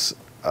board since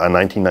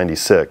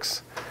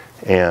 1996,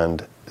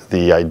 and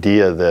the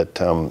idea that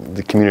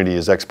the community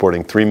is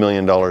exporting $3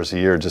 million a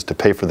year just to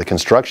pay for the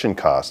construction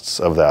costs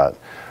of that,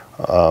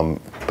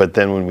 but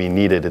then when we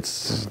need it,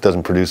 it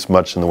doesn't produce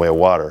much in the way of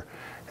water,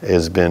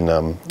 has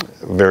been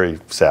very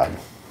sad.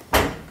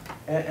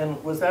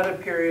 And was that a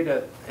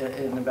period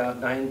in about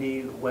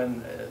 '90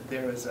 when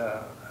there was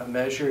a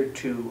measure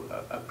to,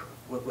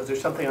 was there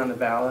something on the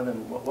ballot,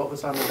 and what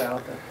was on the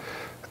ballot then?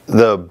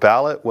 The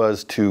ballot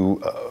was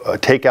to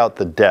take out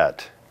the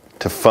debt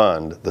to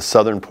fund the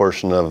southern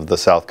portion of the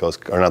South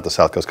Coast, or not the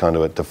South Coast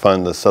Conduit, to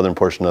fund the southern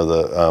portion of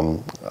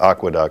the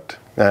aqueduct.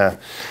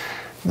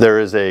 There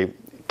is a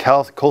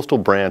coastal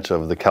branch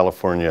of the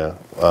California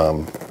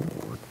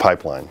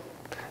pipeline.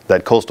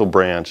 That coastal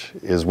branch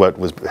is what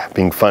was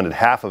being funded,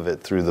 half of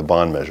it through the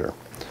bond measure,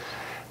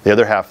 the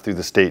other half through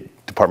the State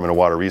Department of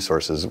Water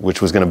Resources,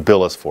 which was going to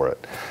bill us for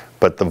it.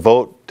 But the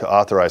vote to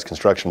authorize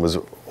construction was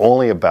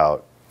only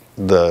about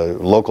the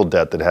local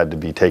debt that had to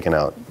be taken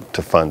out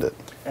to fund it.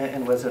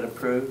 And was it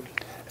approved?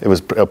 It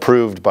was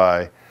approved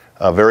by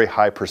a very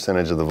high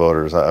percentage of the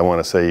voters. I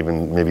want to say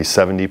even maybe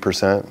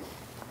 70%.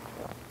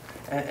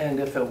 And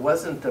if it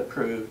wasn't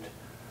approved,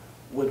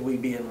 would we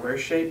be in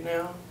worse shape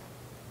now?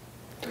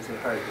 Is it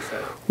hard to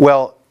say?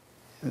 Well,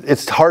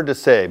 it's hard to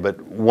say, but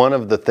one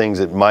of the things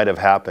that might have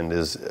happened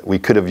is we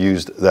could have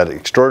used that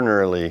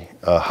extraordinarily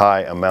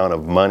high amount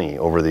of money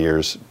over the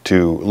years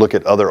to look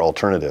at other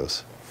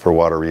alternatives for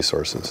water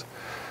resources.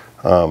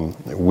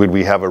 Would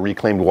we have a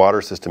reclaimed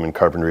water system in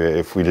Carpinteria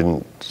if we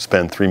didn't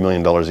spend $3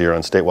 million a year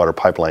on state water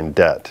pipeline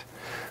debt?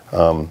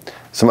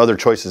 Some other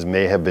choices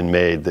may have been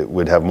made that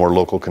would have more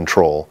local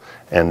control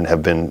and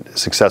have been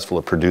successful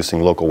at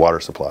producing local water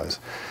supplies.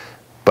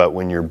 But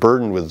when you're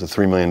burdened with the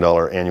 $3 million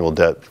annual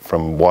debt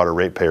from water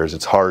ratepayers,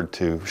 it's hard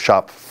to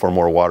shop for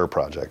more water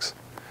projects.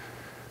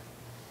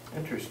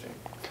 Interesting.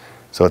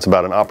 So it's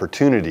about an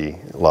opportunity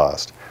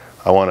lost.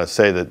 I want to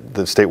say that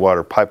the state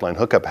water pipeline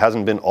hookup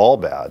hasn't been all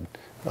bad.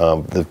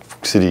 The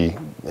city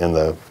and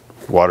the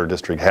water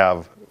district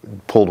have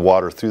pulled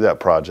water through that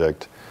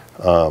project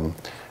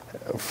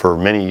for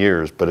many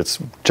years, but it's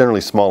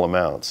generally small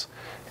amounts.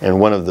 And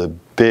one of the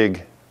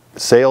big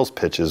sales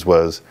pitches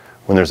was,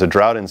 when there's a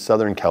drought in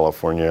Southern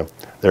California,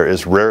 there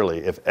is rarely,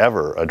 if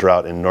ever, a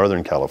drought in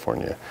Northern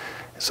California.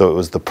 So it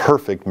was the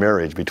perfect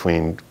marriage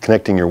between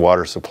connecting your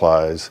water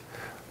supplies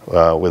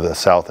with a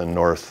south and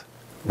north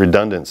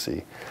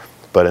redundancy.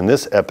 But in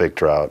this epic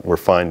drought, we're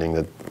finding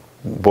that,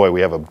 boy,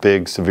 we have a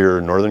big, severe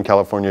Northern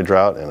California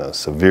drought and a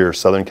severe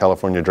Southern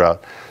California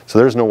drought. So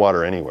there's no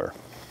water anywhere.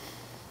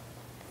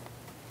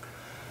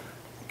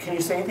 Can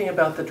you say anything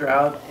about the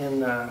drought in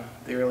the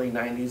early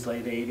 90s,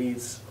 late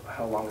 80s?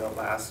 How long it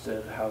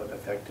lasted, how it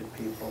affected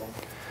people,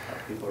 how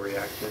people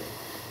reacted?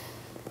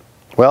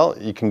 Well,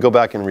 you can go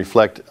back and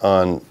reflect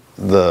on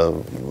the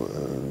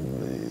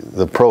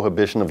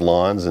prohibition of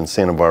lawns in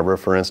Santa Barbara,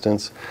 for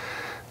instance,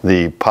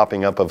 the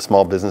popping up of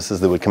small businesses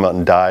that would come out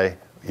and dye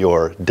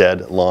your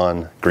dead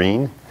lawn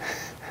green,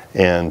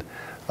 and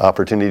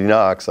opportunity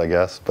knocks, I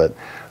guess. But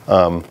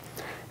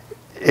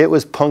it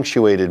was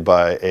punctuated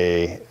by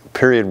a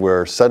period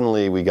where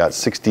suddenly we got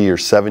 60 or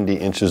 70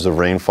 inches of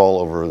rainfall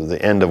over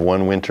the end of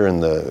one winter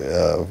and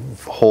the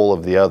whole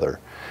of the other.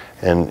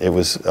 And it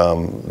was,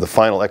 the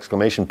final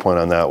exclamation point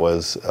on that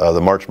was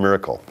the March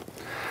Miracle.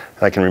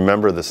 And I can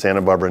remember the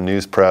Santa Barbara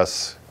News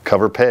Press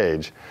cover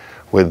page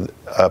with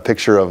a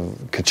picture of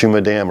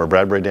Cachuma Dam or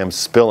Bradbury Dam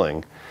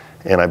spilling,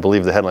 and I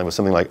believe the headline was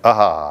something like,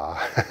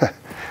 "Aha!"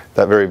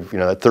 That very,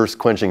 that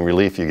thirst-quenching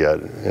relief you get,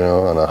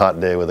 on a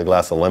hot day with a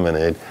glass of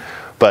lemonade.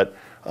 But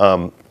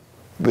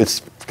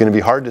it's going to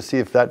be hard to see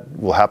if that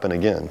will happen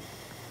again.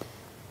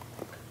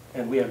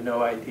 And we have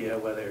no idea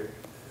whether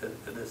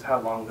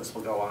how long this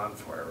will go on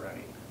for,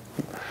 right?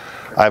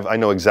 I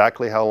know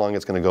exactly how long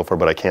it's going to go for,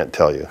 but I can't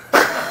tell you.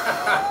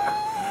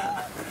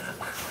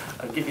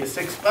 I'll give you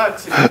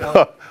 $6 if you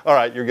don't. All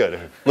right, you're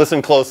good.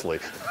 Listen closely.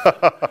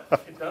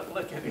 Don't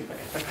look anyway.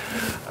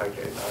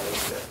 Okay, no,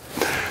 that's good.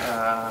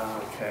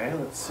 Okay,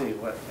 let's see,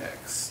 what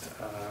next?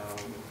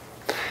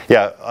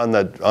 Yeah, on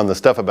the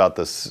stuff about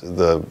this,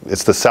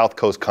 it's the South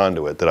Coast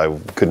conduit that I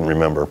couldn't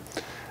remember.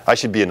 I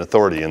should be an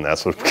authority in that.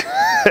 So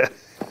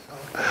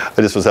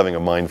I just was having a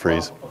mind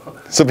freeze.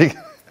 So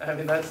I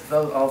mean,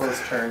 all those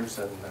terms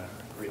and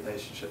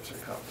relationships are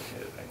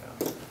complicated,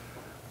 I know.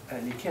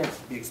 And you can't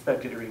be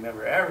expected to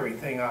remember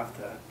everything off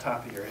the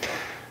top of your head.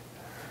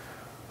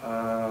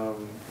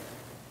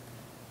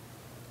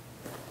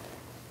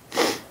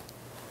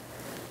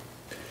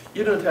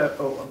 You don't have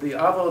the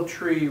avo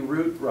tree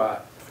root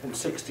rot in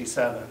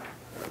 '67.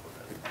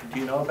 Do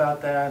you know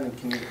about that? And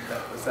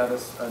was that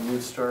a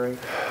news story?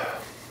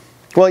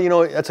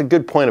 Well, that's a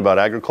good point about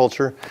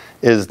agriculture,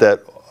 is that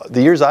the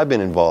years I've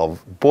been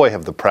involved, boy,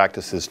 have the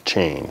practices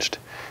changed.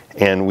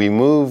 And we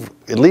move,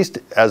 at least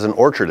as an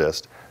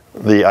orchardist,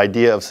 the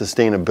idea of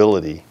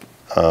sustainability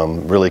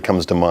really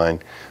comes to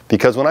mind.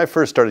 Because when I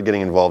first started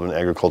getting involved in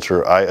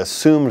agriculture, I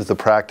assumed the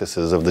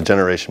practices of the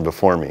generation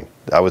before me.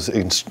 I was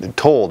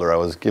told, or I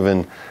was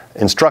given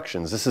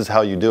instructions, this is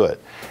how you do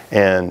it.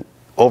 And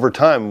over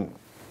time,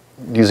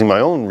 using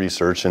my own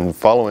research and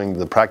following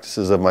the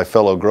practices of my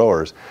fellow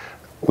growers,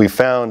 we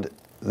found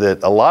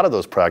that a lot of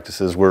those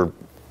practices were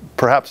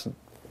perhaps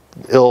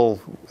ill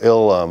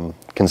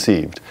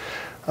conceived.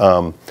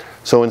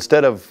 So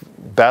instead of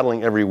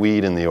battling every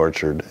weed in the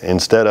orchard,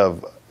 instead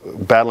of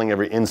battling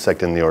every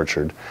insect in the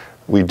orchard,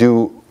 we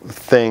do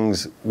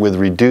things with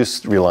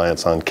reduced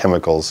reliance on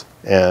chemicals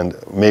and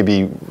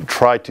maybe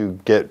try to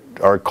get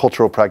our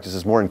cultural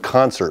practices more in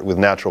concert with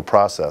natural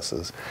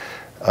processes.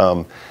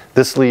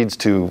 This leads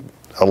to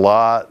a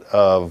lot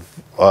of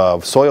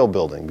soil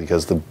building,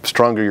 because the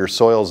stronger your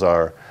soils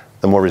are,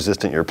 the more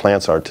resistant your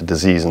plants are to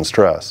disease and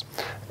stress.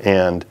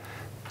 And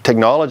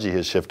technology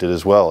has shifted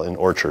as well in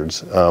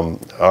orchards.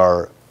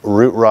 Our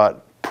root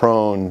rot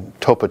prone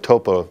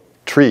topa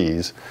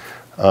trees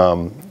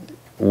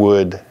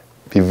would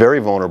be very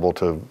vulnerable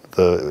to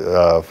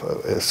the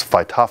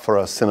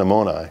Phytophthora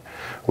cinnamoni,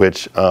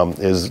 which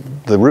is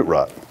the root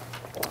rot.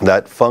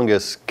 That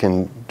fungus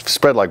can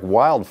spread like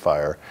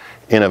wildfire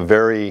in a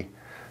very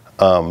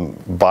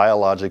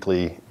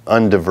biologically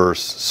undiverse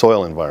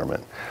soil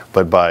environment.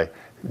 But by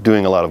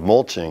doing a lot of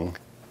mulching,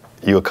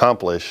 you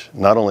accomplish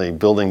not only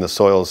building the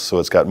soils so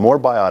it's got more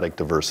biotic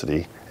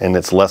diversity and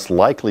it's less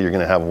likely you're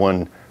going to have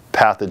one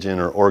pathogen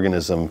or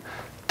organism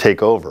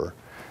take over,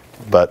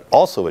 but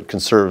also it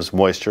conserves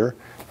moisture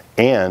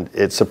and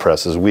it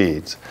suppresses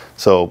weeds.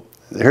 So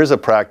here's a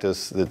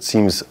practice that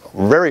seems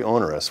very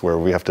onerous, where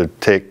we have to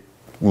take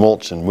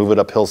mulch and move it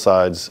up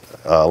hillsides,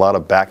 a lot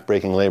of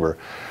back-breaking labor,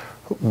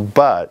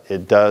 but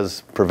it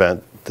does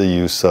prevent the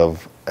use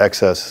of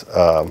excess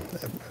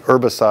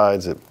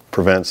herbicides, it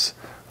prevents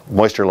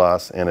moisture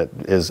loss, and it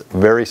is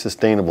very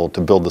sustainable to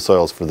build the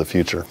soils for the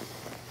future.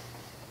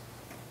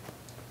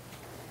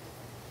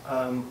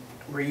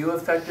 Were you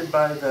affected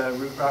by the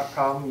root rot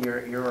problem,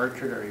 your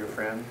orchard or your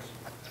friends?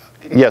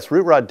 Yes,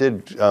 root rot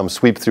did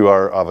sweep through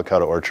our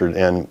avocado orchard,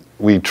 and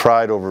we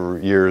tried over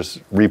years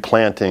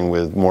replanting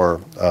with more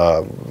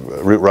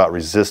root rot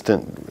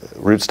resistant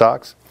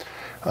rootstocks.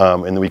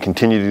 and we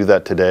continue to do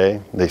that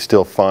today. They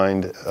still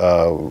find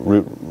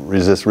root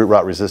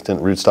rot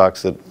resistant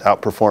rootstocks that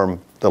outperform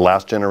the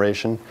last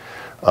generation.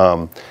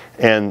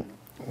 And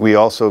we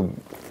also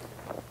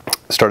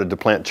started to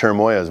plant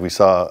cherimoyas. We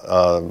saw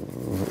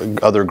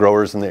other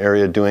growers in the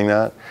area doing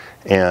that,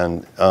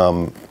 and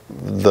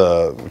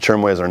the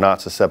cherimoyas are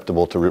not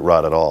susceptible to root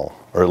rot at all,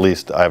 or at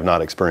least I have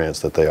not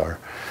experienced that they are.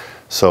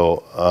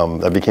 So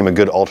that became a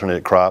good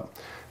alternate crop.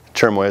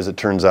 Cherimoyas, it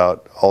turns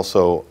out,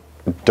 also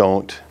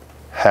don't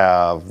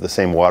have the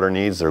same water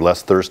needs. They're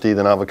less thirsty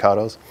than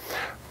avocados,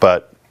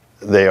 but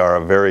they are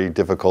a very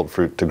difficult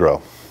fruit to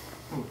grow.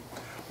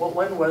 Well,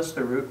 when was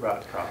the root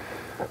rot problem?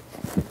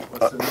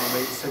 Was it in the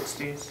late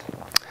 60s?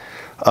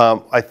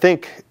 I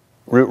think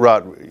root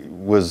rot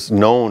was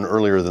known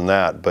earlier than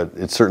that, but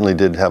it certainly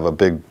did have a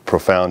big,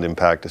 profound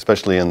impact,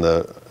 especially in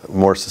the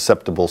more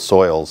susceptible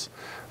soils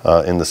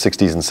in the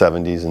 60s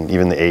and 70s and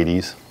even the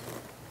 80s.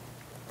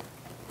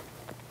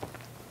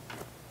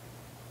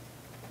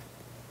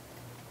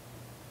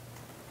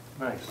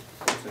 Nice.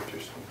 That's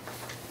interesting.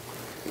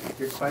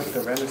 You're quite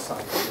the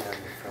renaissance man,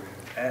 from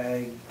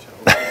ag to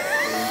open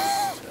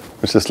space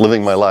to... It's just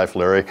living my life,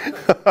 Larry.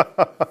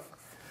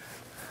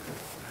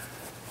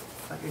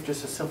 You're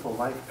just a simple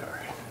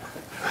lifeguard.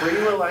 Were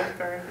you a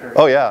lifeguard? Or?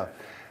 Oh yeah,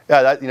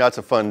 yeah. That, that's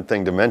a fun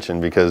thing to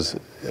mention because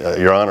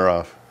you're on or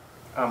off.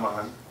 I'm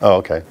on. Oh,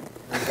 okay.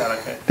 Is that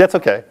okay? That's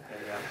okay.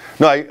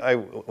 Yeah.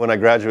 No, when I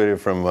graduated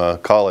from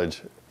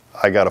college,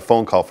 I got a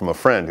phone call from a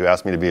friend who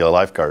asked me to be a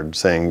lifeguard,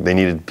 saying they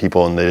needed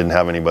people and they didn't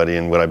have anybody,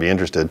 and would I be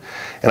interested?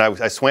 And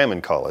I swam in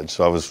college,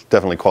 so I was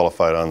definitely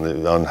qualified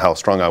on how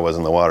strong I was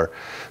in the water.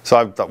 So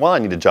I thought, well, I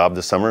need a job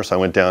this summer, so I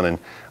went down and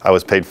I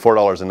was paid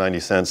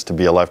 $4.90 to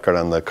be a lifeguard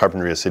on the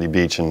Carpinteria City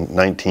Beach in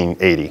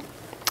 1980.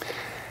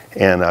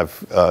 And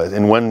I've,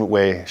 in one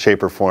way,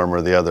 shape, or form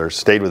or the other,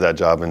 stayed with that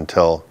job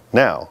until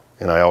now.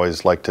 And I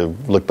always like to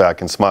look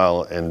back and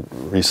smile and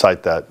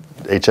recite that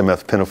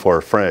HMF Pinafore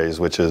phrase,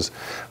 which is,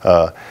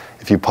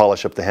 if you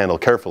polish up the handle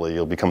carefully,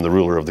 you'll become the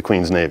ruler of the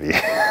Queen's Navy.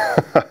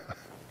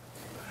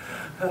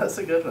 That's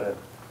a good one.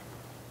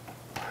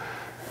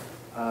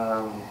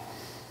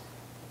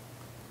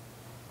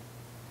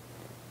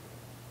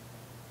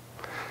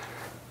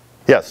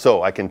 Yeah,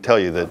 so I can tell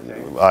you that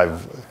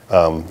I've,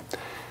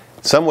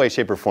 some way,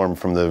 shape, or form,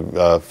 from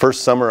the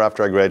first summer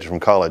after I graduated from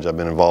college, I've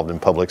been involved in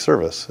public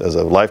service as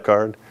a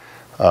lifeguard,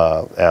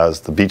 as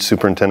the beach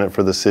superintendent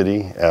for the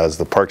city, as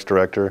the parks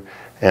director,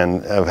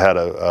 and have had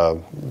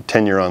a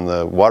tenure on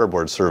the water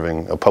board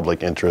serving a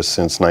public interest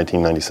since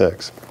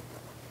 1996.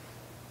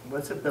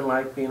 What's it been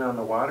like being on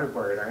the water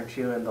board? Aren't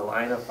you in the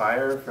line of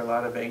fire for a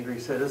lot of angry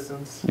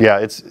citizens? Yeah,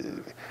 it's,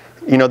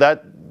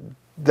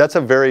 that's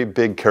a very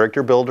big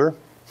character builder.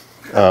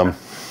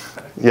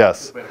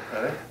 Yes,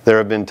 there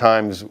have been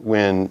times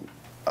when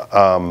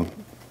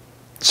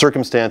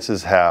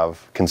circumstances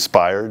have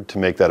conspired to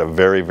make that a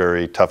very,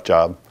 very tough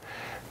job.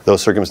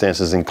 Those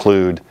circumstances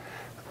include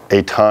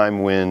a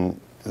time when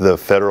the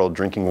federal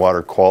drinking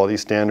water quality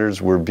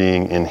standards were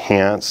being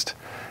enhanced,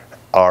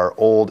 our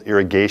old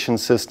irrigation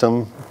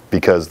system,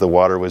 because the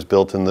water was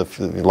built in a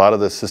lot of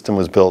the system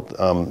was built,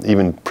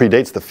 even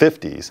predates the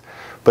 50s,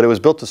 but it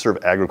was built to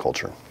serve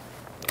agriculture.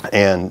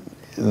 And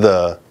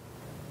the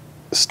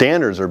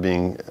standards are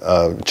being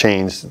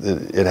changed.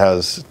 It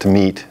has to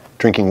meet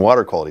drinking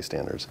water quality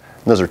standards.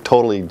 And those are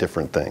totally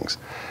different things.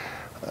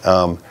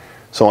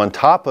 So on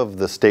top of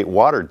the state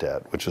water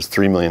debt, which was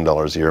 $3 million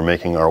a year,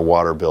 making our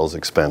water bills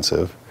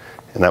expensive,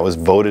 and that was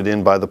voted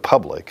in by the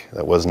public.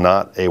 That was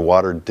not a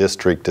water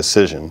district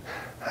decision.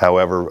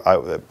 However,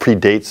 it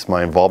predates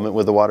my involvement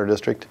with the water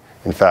district.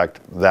 In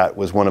fact, that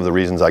was one of the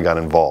reasons I got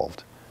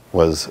involved,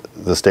 was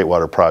the state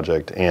water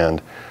project,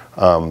 and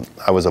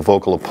I was a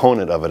vocal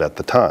opponent of it at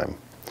the time.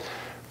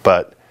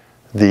 But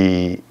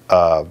the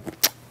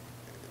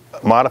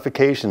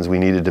modifications we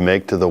needed to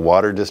make to the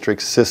water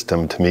district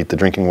system to meet the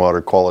drinking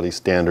water quality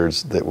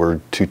standards that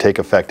were to take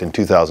effect in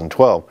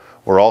 2012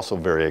 were also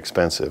very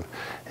expensive,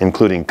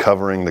 including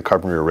covering the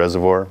Carpinteria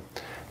Reservoir.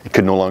 It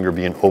could no longer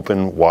be an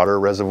open water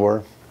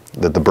reservoir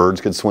that the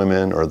birds could swim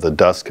in, or the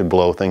dust could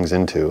blow things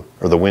into,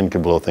 or the wind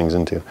could blow things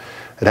into.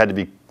 It had to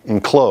be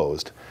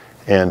enclosed,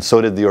 and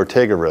so did the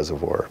Ortega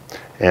Reservoir.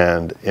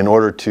 And in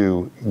order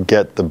to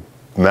get the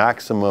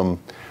maximum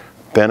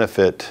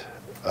benefit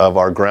of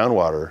our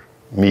groundwater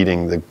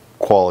meeting the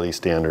quality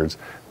standards,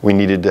 we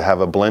needed to have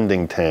a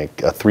blending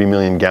tank, a 3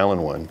 million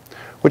gallon one,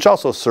 which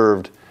also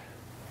served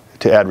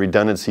to add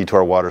redundancy to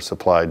our water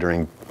supply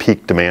during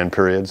peak demand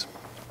periods.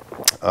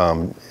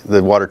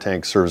 The water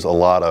tank serves a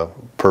lot of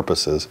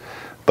purposes,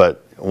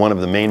 but one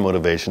of the main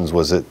motivations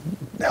was it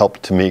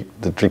helped to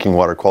meet the drinking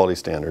water quality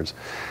standards.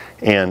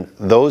 And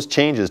those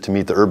changes to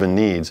meet the urban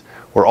needs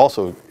were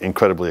also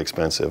incredibly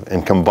expensive,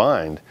 and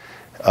combined,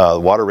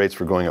 water rates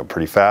were going up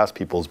pretty fast,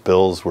 people's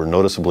bills were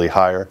noticeably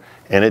higher,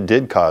 and it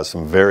did cause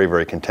some very,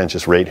 very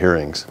contentious rate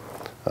hearings.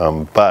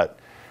 But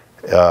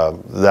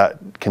that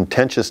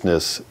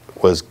contentiousness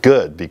was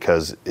good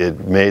because it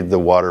made the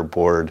water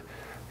board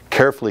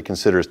carefully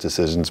consider its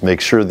decisions,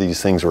 make sure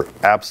these things were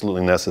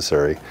absolutely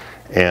necessary,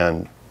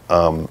 and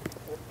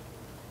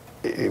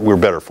we're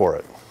better for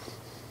it.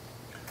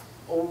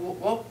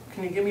 Well,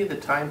 can you give me the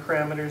time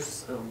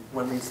parameters of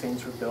when these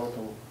things were built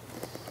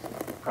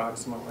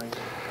approximately?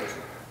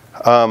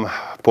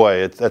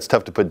 Boy, that's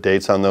tough to put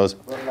dates on those.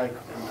 Well, like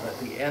at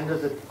the end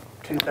of the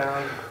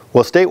 2000?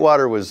 Well, State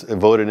Water was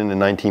voted in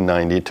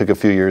 1990. It took a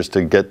few years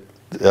to get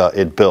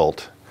it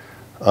built.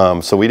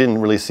 So we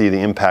didn't really see the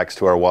impacts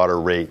to our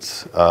water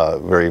rates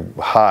very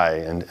high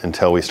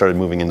until we started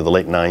moving into the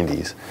late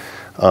 90s.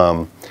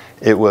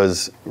 It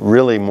was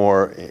really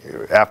more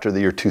after the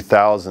year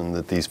 2000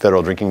 that these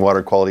federal drinking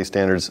water quality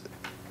standards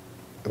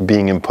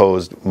being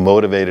imposed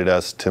motivated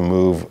us to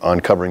move on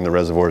covering the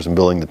reservoirs and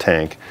building the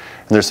tank.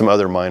 And there's some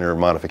other minor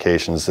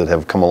modifications that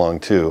have come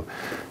along too,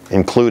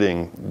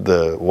 including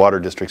the water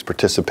district's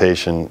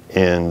participation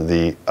in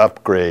the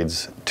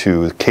upgrades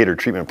to the Cater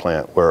treatment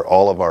plant, where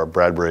all of our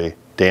Bradbury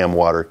Dam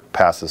water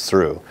passes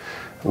through.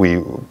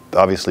 We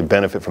obviously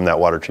benefit from that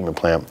water treatment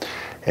plant.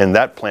 And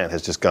that plant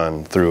has just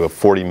gone through a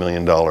 $40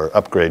 million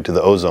upgrade to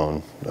the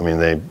ozone. I mean,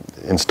 they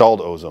installed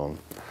ozone,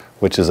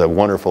 which is a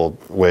wonderful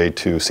way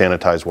to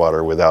sanitize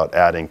water without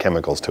adding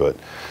chemicals to it.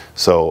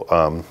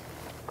 So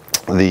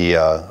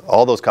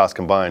all those costs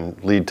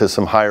combined lead to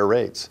some higher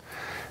rates.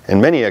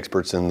 And many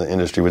experts in the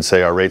industry would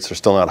say our rates are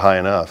still not high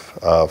enough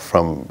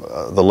from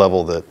the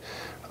level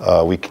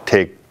that we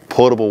take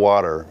potable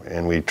water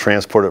and we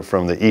transport it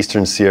from the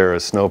eastern Sierra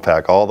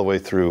snowpack all the way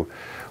through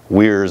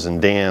weirs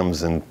and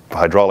dams and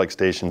hydraulic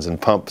stations and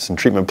pumps and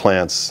treatment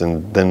plants,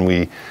 and then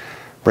we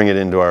bring it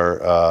into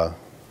our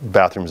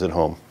bathrooms at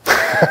home.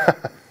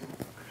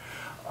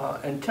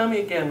 And tell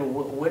me again,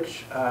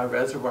 which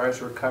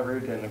reservoirs were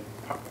covered and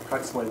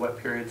approximately what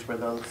periods were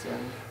those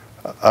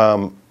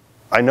in?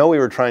 I know we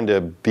were trying to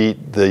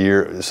beat the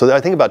year, so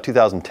I think about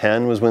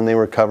 2010 was when they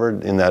were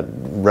covered in that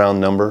round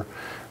number.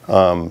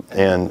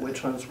 And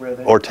which ones were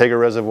they? Ortega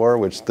Reservoir,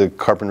 which the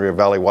Carpinteria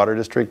Valley Water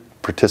District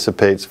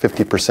participates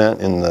 50%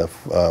 in the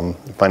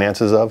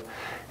finances of,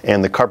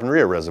 and the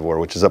Carpinteria Reservoir,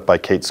 which is up by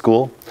Kate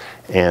School,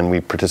 and we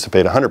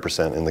participate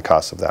 100% in the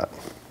cost of that.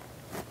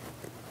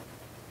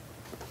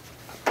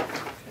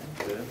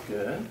 Okay,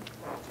 good.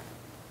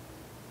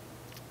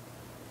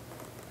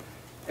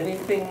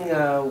 Anything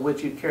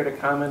would you care to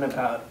comment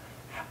about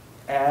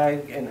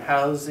ag and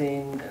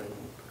housing and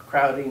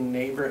crowding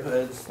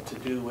neighborhoods to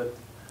do with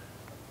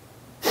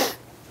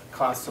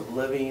cost of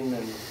living,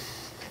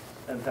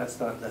 and that's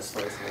not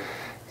necessarily something.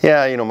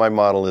 Yeah, you know, my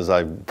model is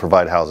I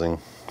provide housing.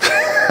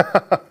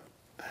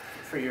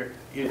 For you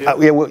do? Yeah,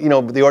 well, you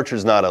know, the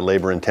orchard's not a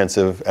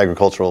labor-intensive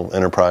agricultural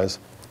enterprise.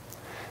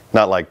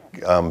 Not like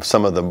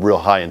some of the real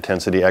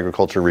high-intensity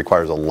agriculture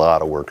requires a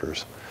lot of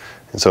workers.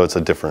 And so it's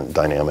a different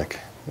dynamic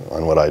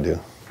on what I do.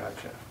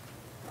 Gotcha.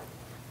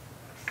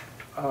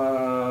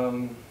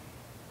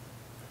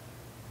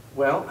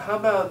 Well, how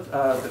about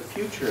the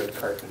future of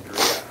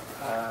Carpinteria?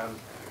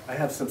 I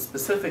have some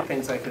specific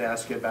things I could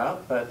ask you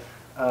about, but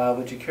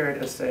would you care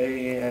to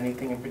say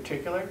anything in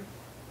particular?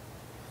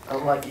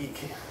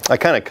 I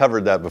kind of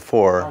covered that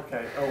before.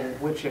 Okay. Oh,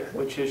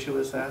 which issue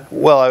is that?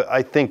 Well,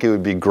 I think it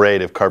would be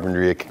great if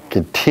Carpinteria could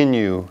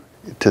continue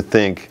to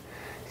think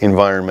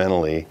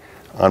environmentally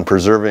on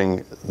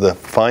preserving the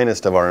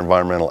finest of our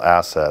environmental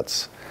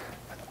assets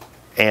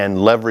and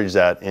leverage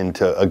that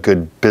into a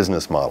good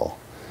business model.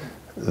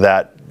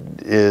 That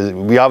is,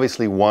 we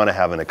obviously want to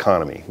have an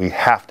economy. We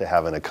have to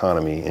have an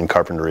economy in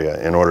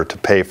Carpinteria in order to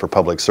pay for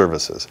public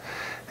services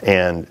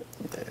and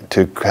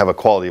to have a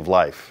quality of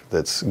life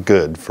that's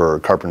good for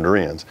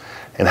Carpinterians.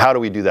 And how do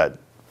we do that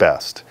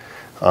best?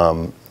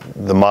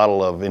 The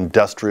model of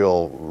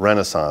industrial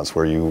renaissance,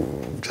 where you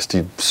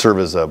serve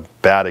as a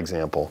bad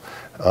example,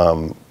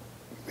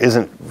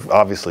 isn't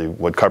obviously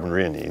what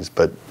Carpinteria needs,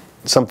 but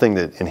something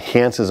that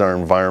enhances our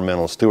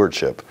environmental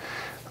stewardship.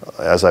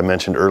 As I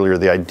mentioned earlier,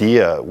 the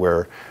idea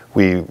where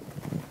we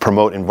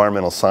promote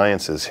environmental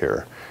sciences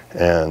here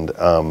and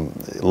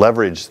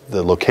leverage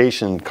the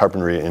location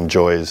Carpinteria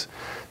enjoys,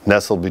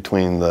 nestled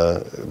between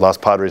the Los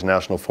Padres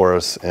National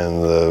Forest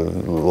and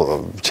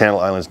the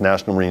Channel Islands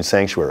National Marine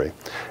Sanctuary.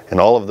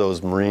 And all of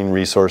those marine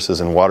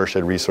resources and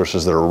watershed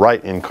resources that are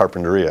right in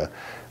Carpinteria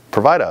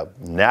provide a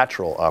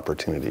natural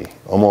opportunity,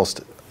 almost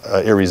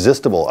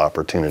irresistible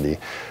opportunity,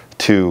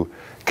 to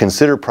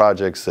consider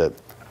projects that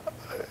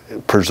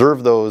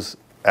preserve those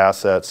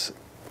assets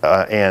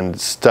and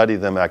study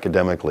them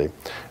academically.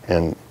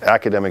 And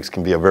academics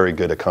can be a very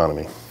good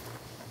economy.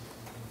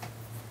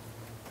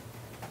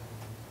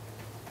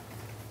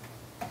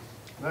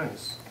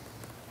 Nice.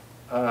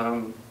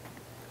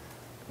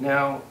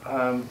 Now,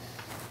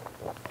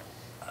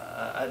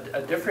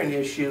 a different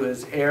issue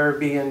is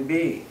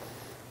Airbnb.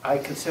 I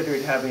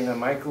considered having a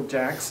Michael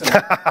Jackson.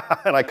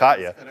 And I caught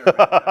you. Do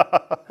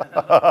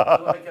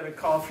I get a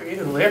call for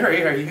you?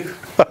 Larry, are you?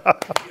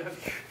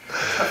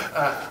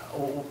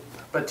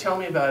 But tell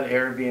me about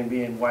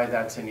Airbnb and why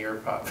that's in your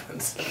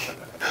province.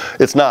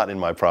 It's not in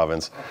my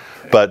province.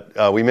 Okay.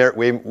 But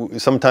we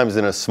sometimes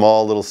in a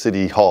small little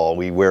city hall,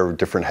 we wear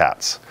different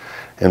hats.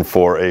 And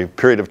for a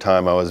period of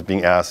time, I was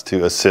being asked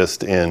to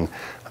assist in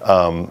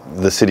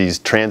the city's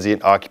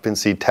transient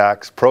occupancy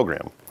tax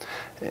program.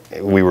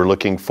 We were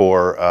looking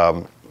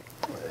for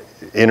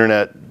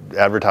internet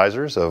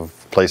advertisers of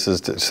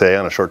places to stay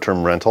on a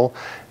short-term rental,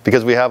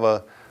 because we have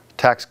a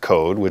tax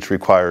code which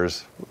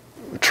requires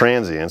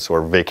transients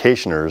or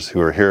vacationers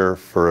who are here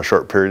for a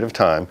short period of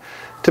time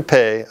to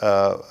pay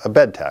a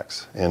bed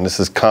tax, and this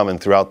is common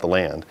throughout the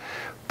land.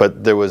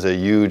 But there was a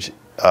huge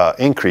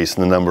increase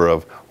in the number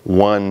of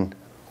 1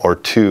 or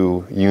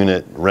 2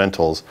 unit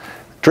rentals,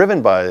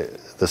 driven by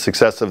the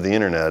success of the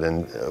internet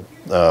and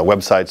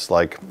websites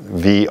like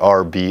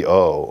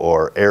VRBO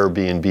or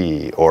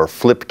Airbnb or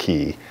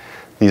Flipkey.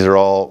 These are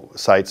all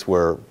sites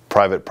where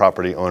private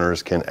property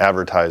owners can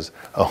advertise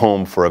a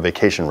home for a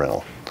vacation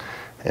rental.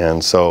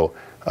 And so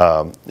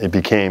it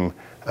became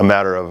a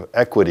matter of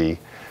equity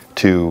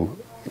to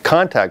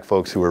contact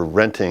folks who were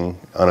renting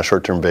on a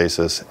short-term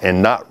basis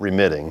and not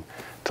remitting,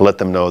 to let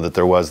them know that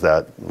there was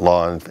that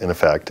law in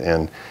effect,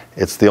 and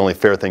it's the only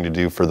fair thing to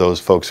do for those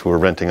folks who are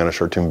renting on a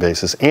short-term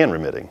basis and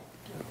remitting.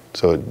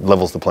 So it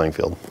levels the playing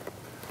field.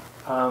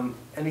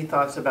 Any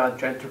thoughts about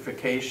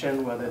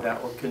gentrification, whether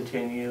that will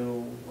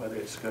continue, whether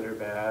it's good or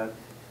bad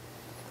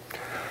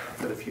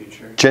for the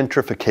future?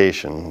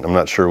 Gentrification, I'm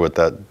not sure what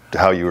that,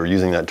 how you were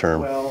using that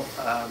term. Well,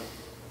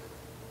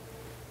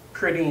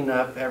 prettying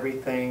up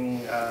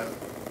everything,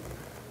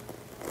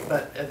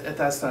 but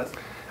that's not.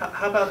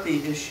 How about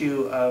the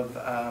issue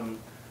of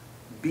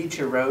beach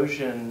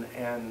erosion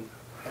and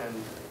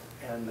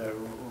the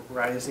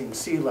rising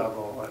sea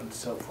level and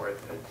so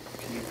forth?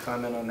 Can you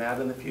comment on that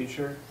in the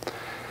future?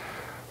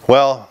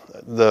 Well,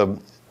 the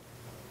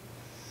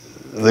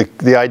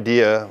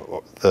idea,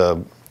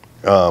 the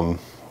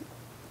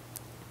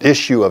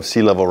issue of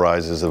sea level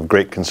rise is of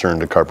great concern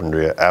to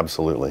Carpinteria,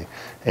 absolutely.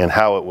 And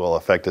how it will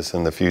affect us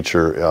in the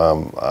future,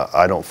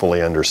 I don't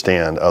fully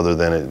understand, other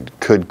than it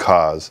could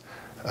cause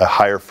a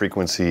higher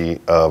frequency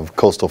of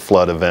coastal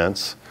flood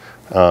events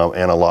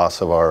and a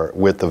loss of our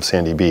width of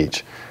sandy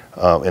beach.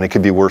 And it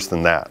could be worse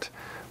than that.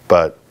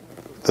 But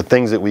the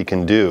things that we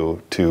can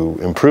do to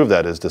improve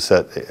that is to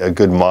set a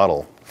good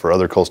model for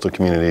other coastal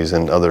communities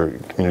and other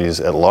communities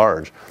at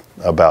large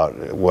about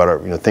what our,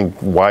 think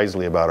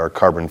wisely about our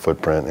carbon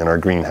footprint and our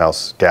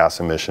greenhouse gas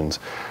emissions.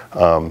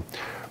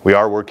 We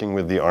are working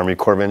with the Army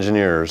Corps of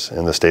Engineers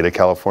in the state of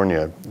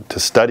California to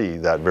study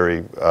that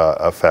very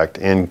effect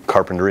in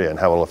Carpinteria and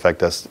how it will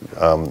affect us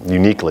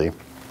uniquely.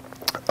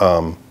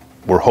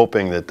 We're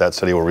hoping that that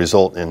study will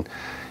result in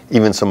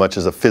even so much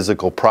as a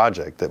physical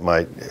project that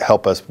might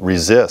help us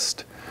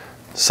resist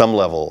some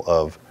level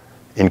of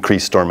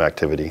increased storm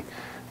activity.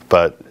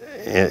 But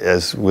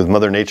as with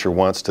Mother Nature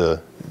wants to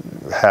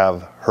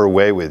have her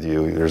way with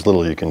you, there's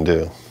little you can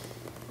do.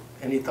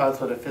 Any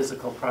thoughts what a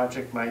physical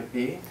project might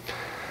be?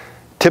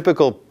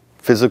 Typical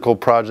physical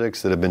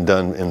projects that have been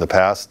done in the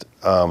past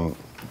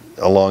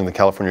along the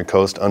California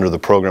coast under the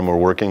program we're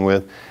working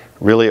with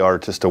really are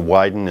just to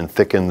widen and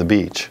thicken the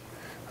beach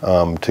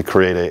to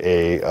create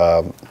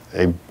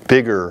a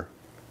bigger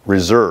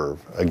reserve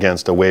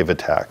against a wave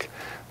attack,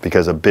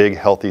 because a big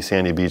healthy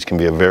sandy beach can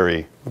be a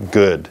very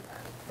good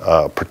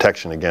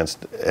protection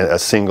against a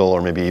single or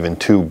maybe even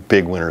 2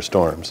 big winter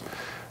storms.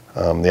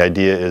 The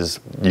idea is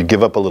you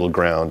give up a little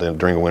ground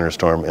during a winter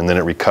storm and then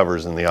it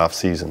recovers in the off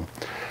season.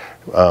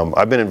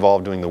 I've been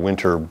involved doing the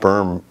winter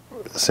berm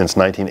since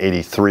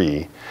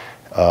 1983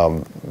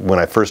 when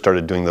I first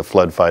started doing the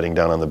flood fighting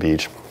down on the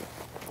beach,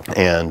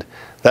 and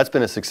that's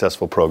been a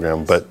successful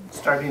program. But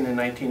starting in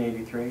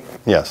 1983?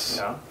 Yes.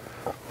 Yeah.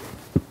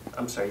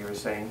 I'm sorry, you were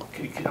saying,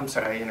 I'm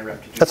sorry I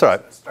interrupted you. That's all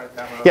right. Start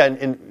that one.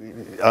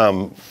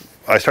 Yeah,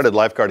 I started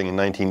lifeguarding in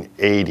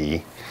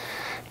 1980,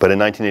 but in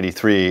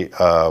 1983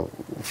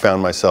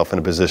 found myself in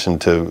a position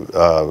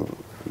to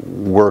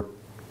work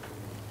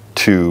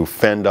to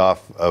fend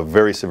off a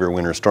very severe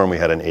winter storm we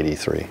had in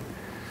 '83.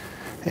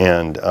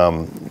 And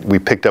we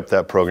picked up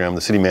that program.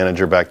 The city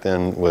manager back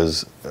then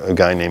was a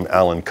guy named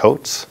Alan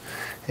Coates,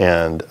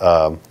 and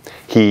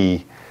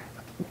he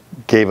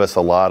gave us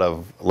a lot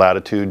of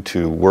latitude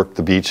to work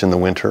the beach in the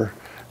winter,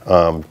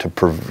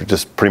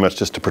 just pretty much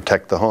just to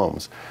protect the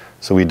homes.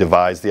 So we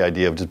devised the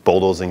idea of just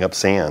bulldozing up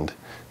sand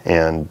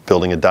and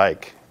building a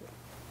dike.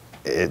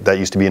 That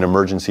used to be an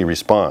emergency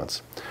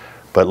response.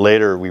 But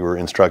later we were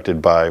instructed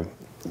by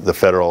the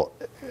Federal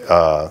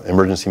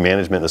Emergency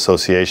Management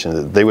Association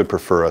that they would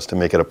prefer us to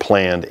make it a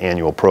planned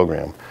annual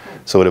program.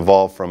 So it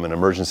evolved from an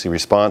emergency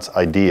response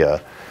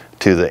idea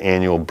to the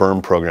annual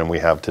berm program we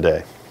have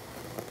today.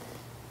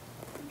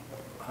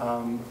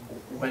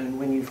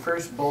 When you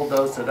first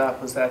bulldozed it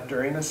up, was that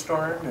during a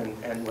storm,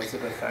 and was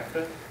it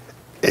effective?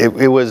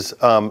 It was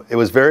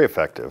very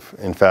effective.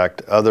 In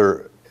fact,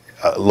 other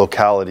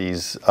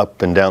localities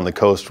up and down the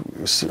coast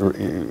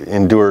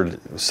endured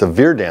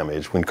severe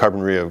damage when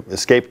Carpinteria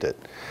escaped it.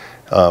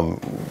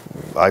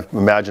 I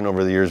imagine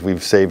over the years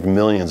we've saved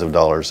millions of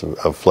dollars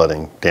of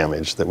flooding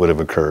damage that would have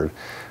occurred.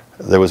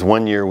 There was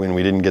one year when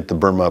we didn't get the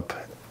berm up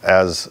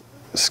as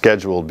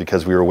scheduled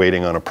because we were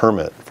waiting on a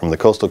permit from the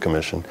Coastal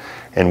Commission,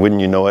 and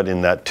wouldn't you know it,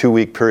 in that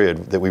 2-week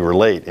period that we were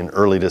late in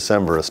early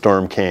December, a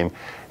storm came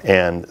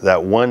And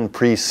that one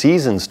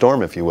pre-season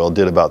storm, if you will,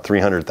 did about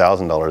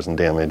 $300,000 in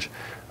damage,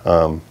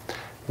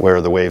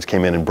 where the waves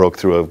came in and broke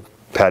through a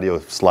patio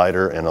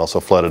slider and also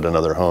flooded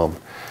another home.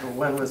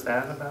 When was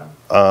that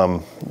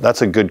about?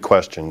 That's a good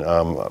question.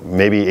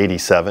 Maybe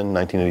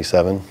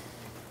 1987.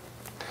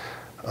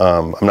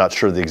 I'm not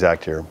sure the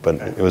exact year, but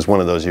it was one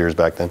of those years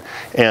back then.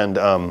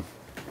 And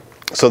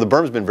so the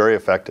berm's been very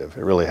effective.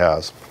 It really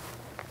has.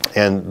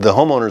 And the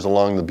homeowners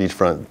along the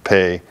beachfront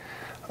pay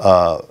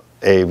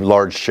a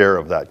large share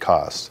of that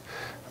cost.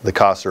 The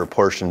costs are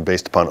apportioned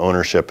based upon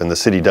ownership, and the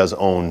city does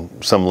own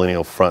some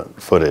lineal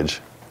front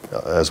footage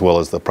as well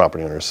as the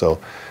property owners. So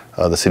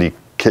the city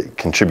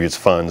contributes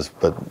funds,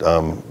 but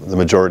the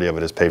majority of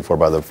it is paid for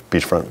by the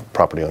beachfront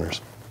property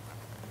owners.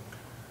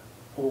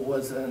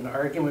 Was an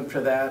argument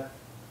for that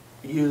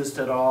used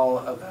at all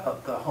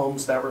about the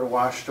homes that were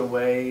washed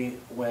away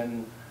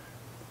when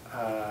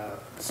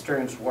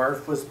Stearns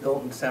Wharf was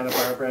built in Santa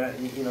Barbara?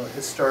 You know,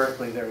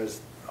 historically there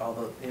was all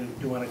the, do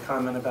you want to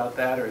comment about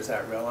that, or is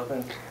that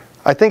relevant?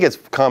 I think it's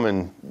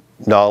common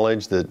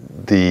knowledge that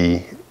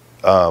the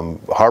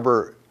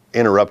harbor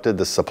interrupted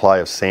the supply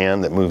of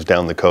sand that moves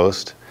down the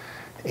coast,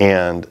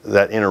 and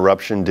that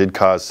interruption did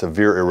cause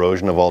severe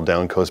erosion of all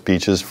down coast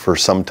beaches for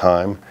some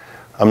time.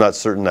 I'm not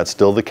certain that's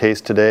still the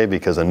case today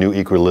because a new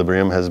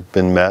equilibrium has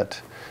been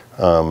met,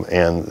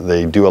 and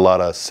they do a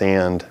lot of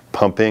sand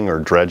pumping or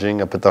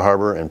dredging up at the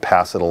harbor and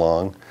pass it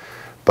along.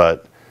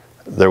 But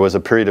there was a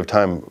period of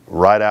time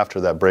right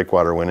after that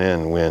breakwater went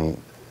in when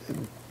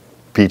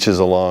beaches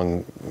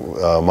along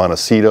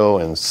Montecito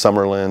and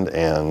Summerland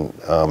and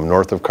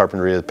north of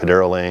Carpinteria,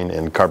 Padero Lane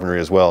and Carpinteria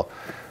as well,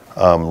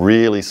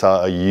 really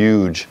saw a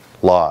huge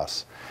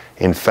loss.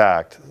 In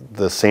fact,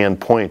 the Sand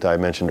Point I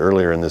mentioned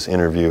earlier in this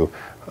interview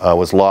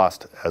was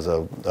lost as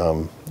a,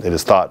 it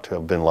is thought to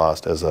have been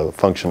lost as a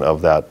function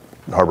of that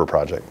harbor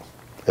project.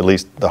 At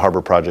least the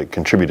harbor project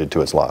contributed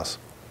to its loss.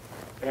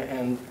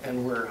 And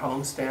were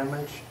homes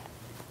damaged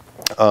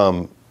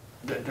during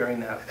that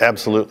period?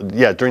 Absolutely,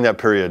 yeah, during that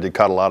period it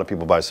caught a lot of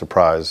people by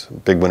surprise,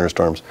 big winter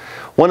storms.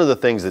 One of the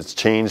things that's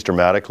changed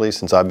dramatically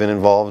since I've been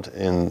involved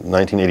in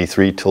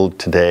 1983 till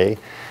today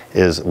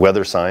is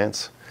weather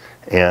science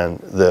and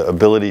the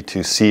ability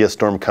to see a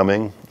storm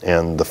coming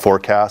and the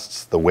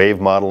forecasts, the wave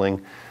modeling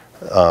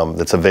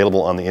that's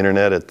available on the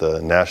internet at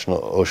the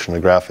National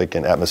Oceanographic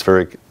and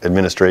Atmospheric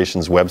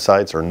Administration's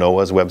websites or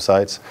NOAA's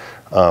websites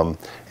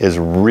has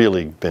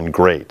really been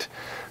great.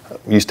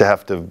 We used to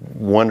have to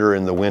wonder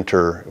in the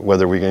winter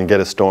whether we're going to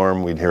get a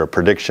storm. We'd hear a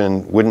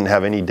prediction, wouldn't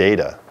have any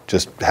data,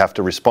 just have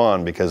to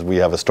respond because we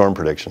have a storm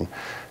prediction.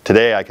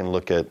 Today I can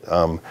look at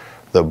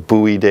the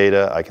buoy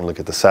data, I can look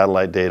at the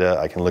satellite data,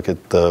 I can look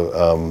at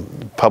the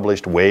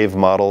published wave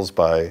models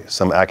by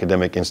some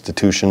academic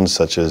institutions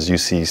such as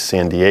UC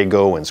San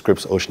Diego and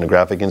Scripps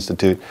Oceanographic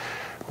Institute,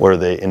 where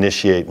they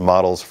initiate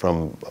models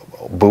from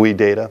buoy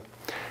data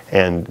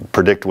and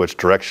predict which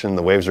direction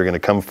the waves are going to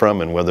come from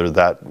and whether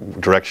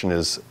that direction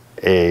is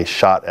a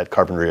shot at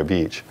Carpinteria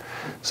Beach.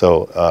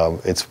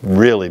 So it's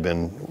really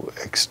been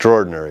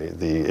extraordinary,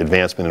 the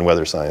advancement in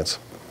weather science.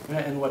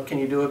 And what can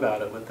you do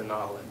about it with the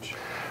knowledge?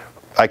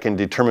 I can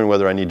determine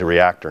whether I need to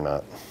react or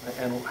not.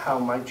 And how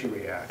might you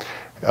react?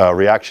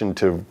 Reaction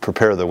to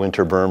prepare the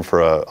winter berm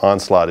for an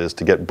onslaught is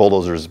to get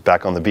bulldozers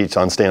back on the beach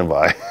on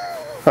standby.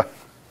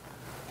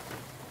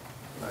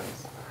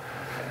 Nice.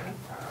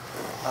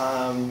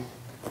 Okay.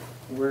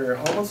 We're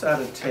almost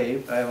out of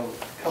tape. I have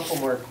a couple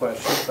more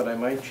questions, but I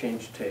might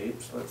change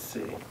tapes. Let's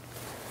see.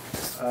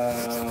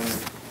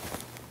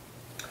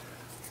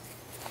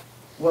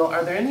 Well,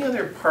 are there any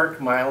other park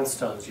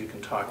milestones you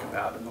can talk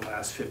about in the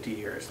last 50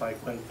 years, like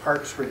when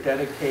parks were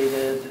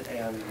dedicated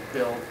and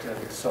built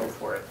and so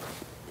forth?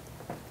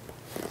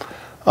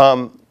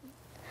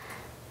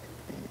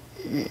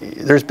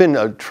 There's been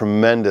a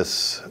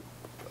tremendous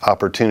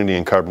opportunity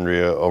in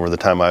Carpinteria over the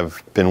time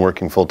I've been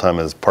working full-time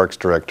as parks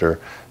director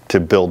to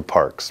build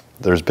parks.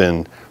 There's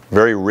been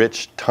very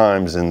rich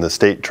times in the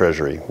state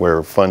treasury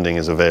where funding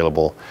is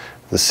available.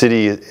 The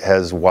city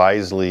has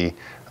wisely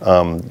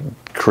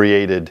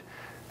created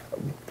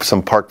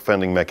some park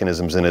funding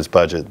mechanisms in its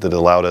budget that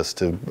allowed us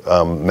to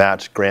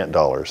match grant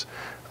dollars.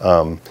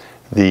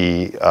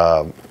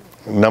 The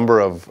number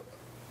of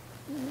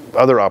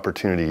other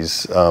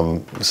opportunities,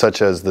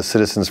 such as the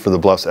Citizens for the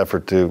Bluffs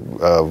effort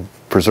to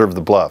preserve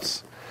the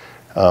bluffs,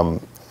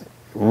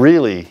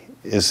 really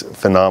is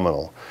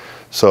phenomenal.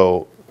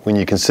 So when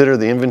you consider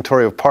the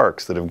inventory of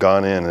parks that have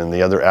gone in and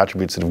the other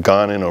attributes that have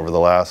gone in over the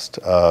last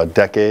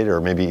decade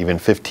or maybe even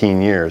 15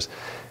 years,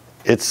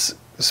 it's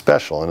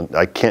special. And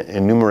I can't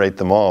enumerate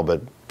them all,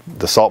 but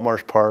the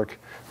Saltmarsh Park,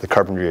 the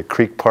Carpinteria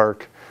Creek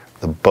Park,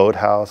 the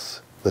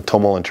Boathouse, the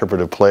Tomel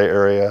Interpretive Play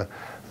Area,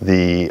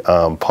 the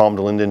Palm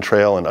to Linden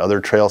Trail and other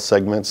trail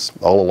segments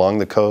all along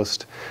the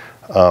coast,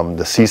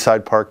 the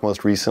Seaside Park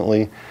most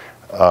recently,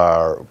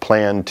 are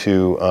planned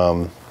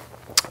to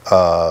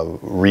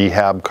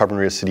rehab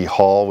Carpinteria City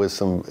Hall with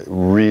some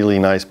really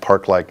nice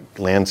park-like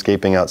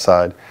landscaping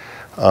outside.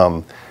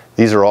 The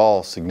These are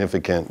all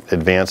significant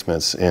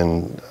advancements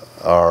in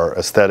our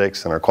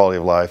aesthetics and our quality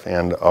of life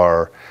and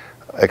our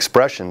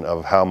expression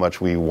of how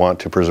much we want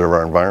to preserve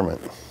our environment.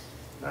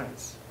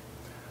 Nice.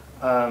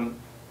 Do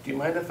you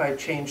mind if I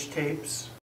change tapes?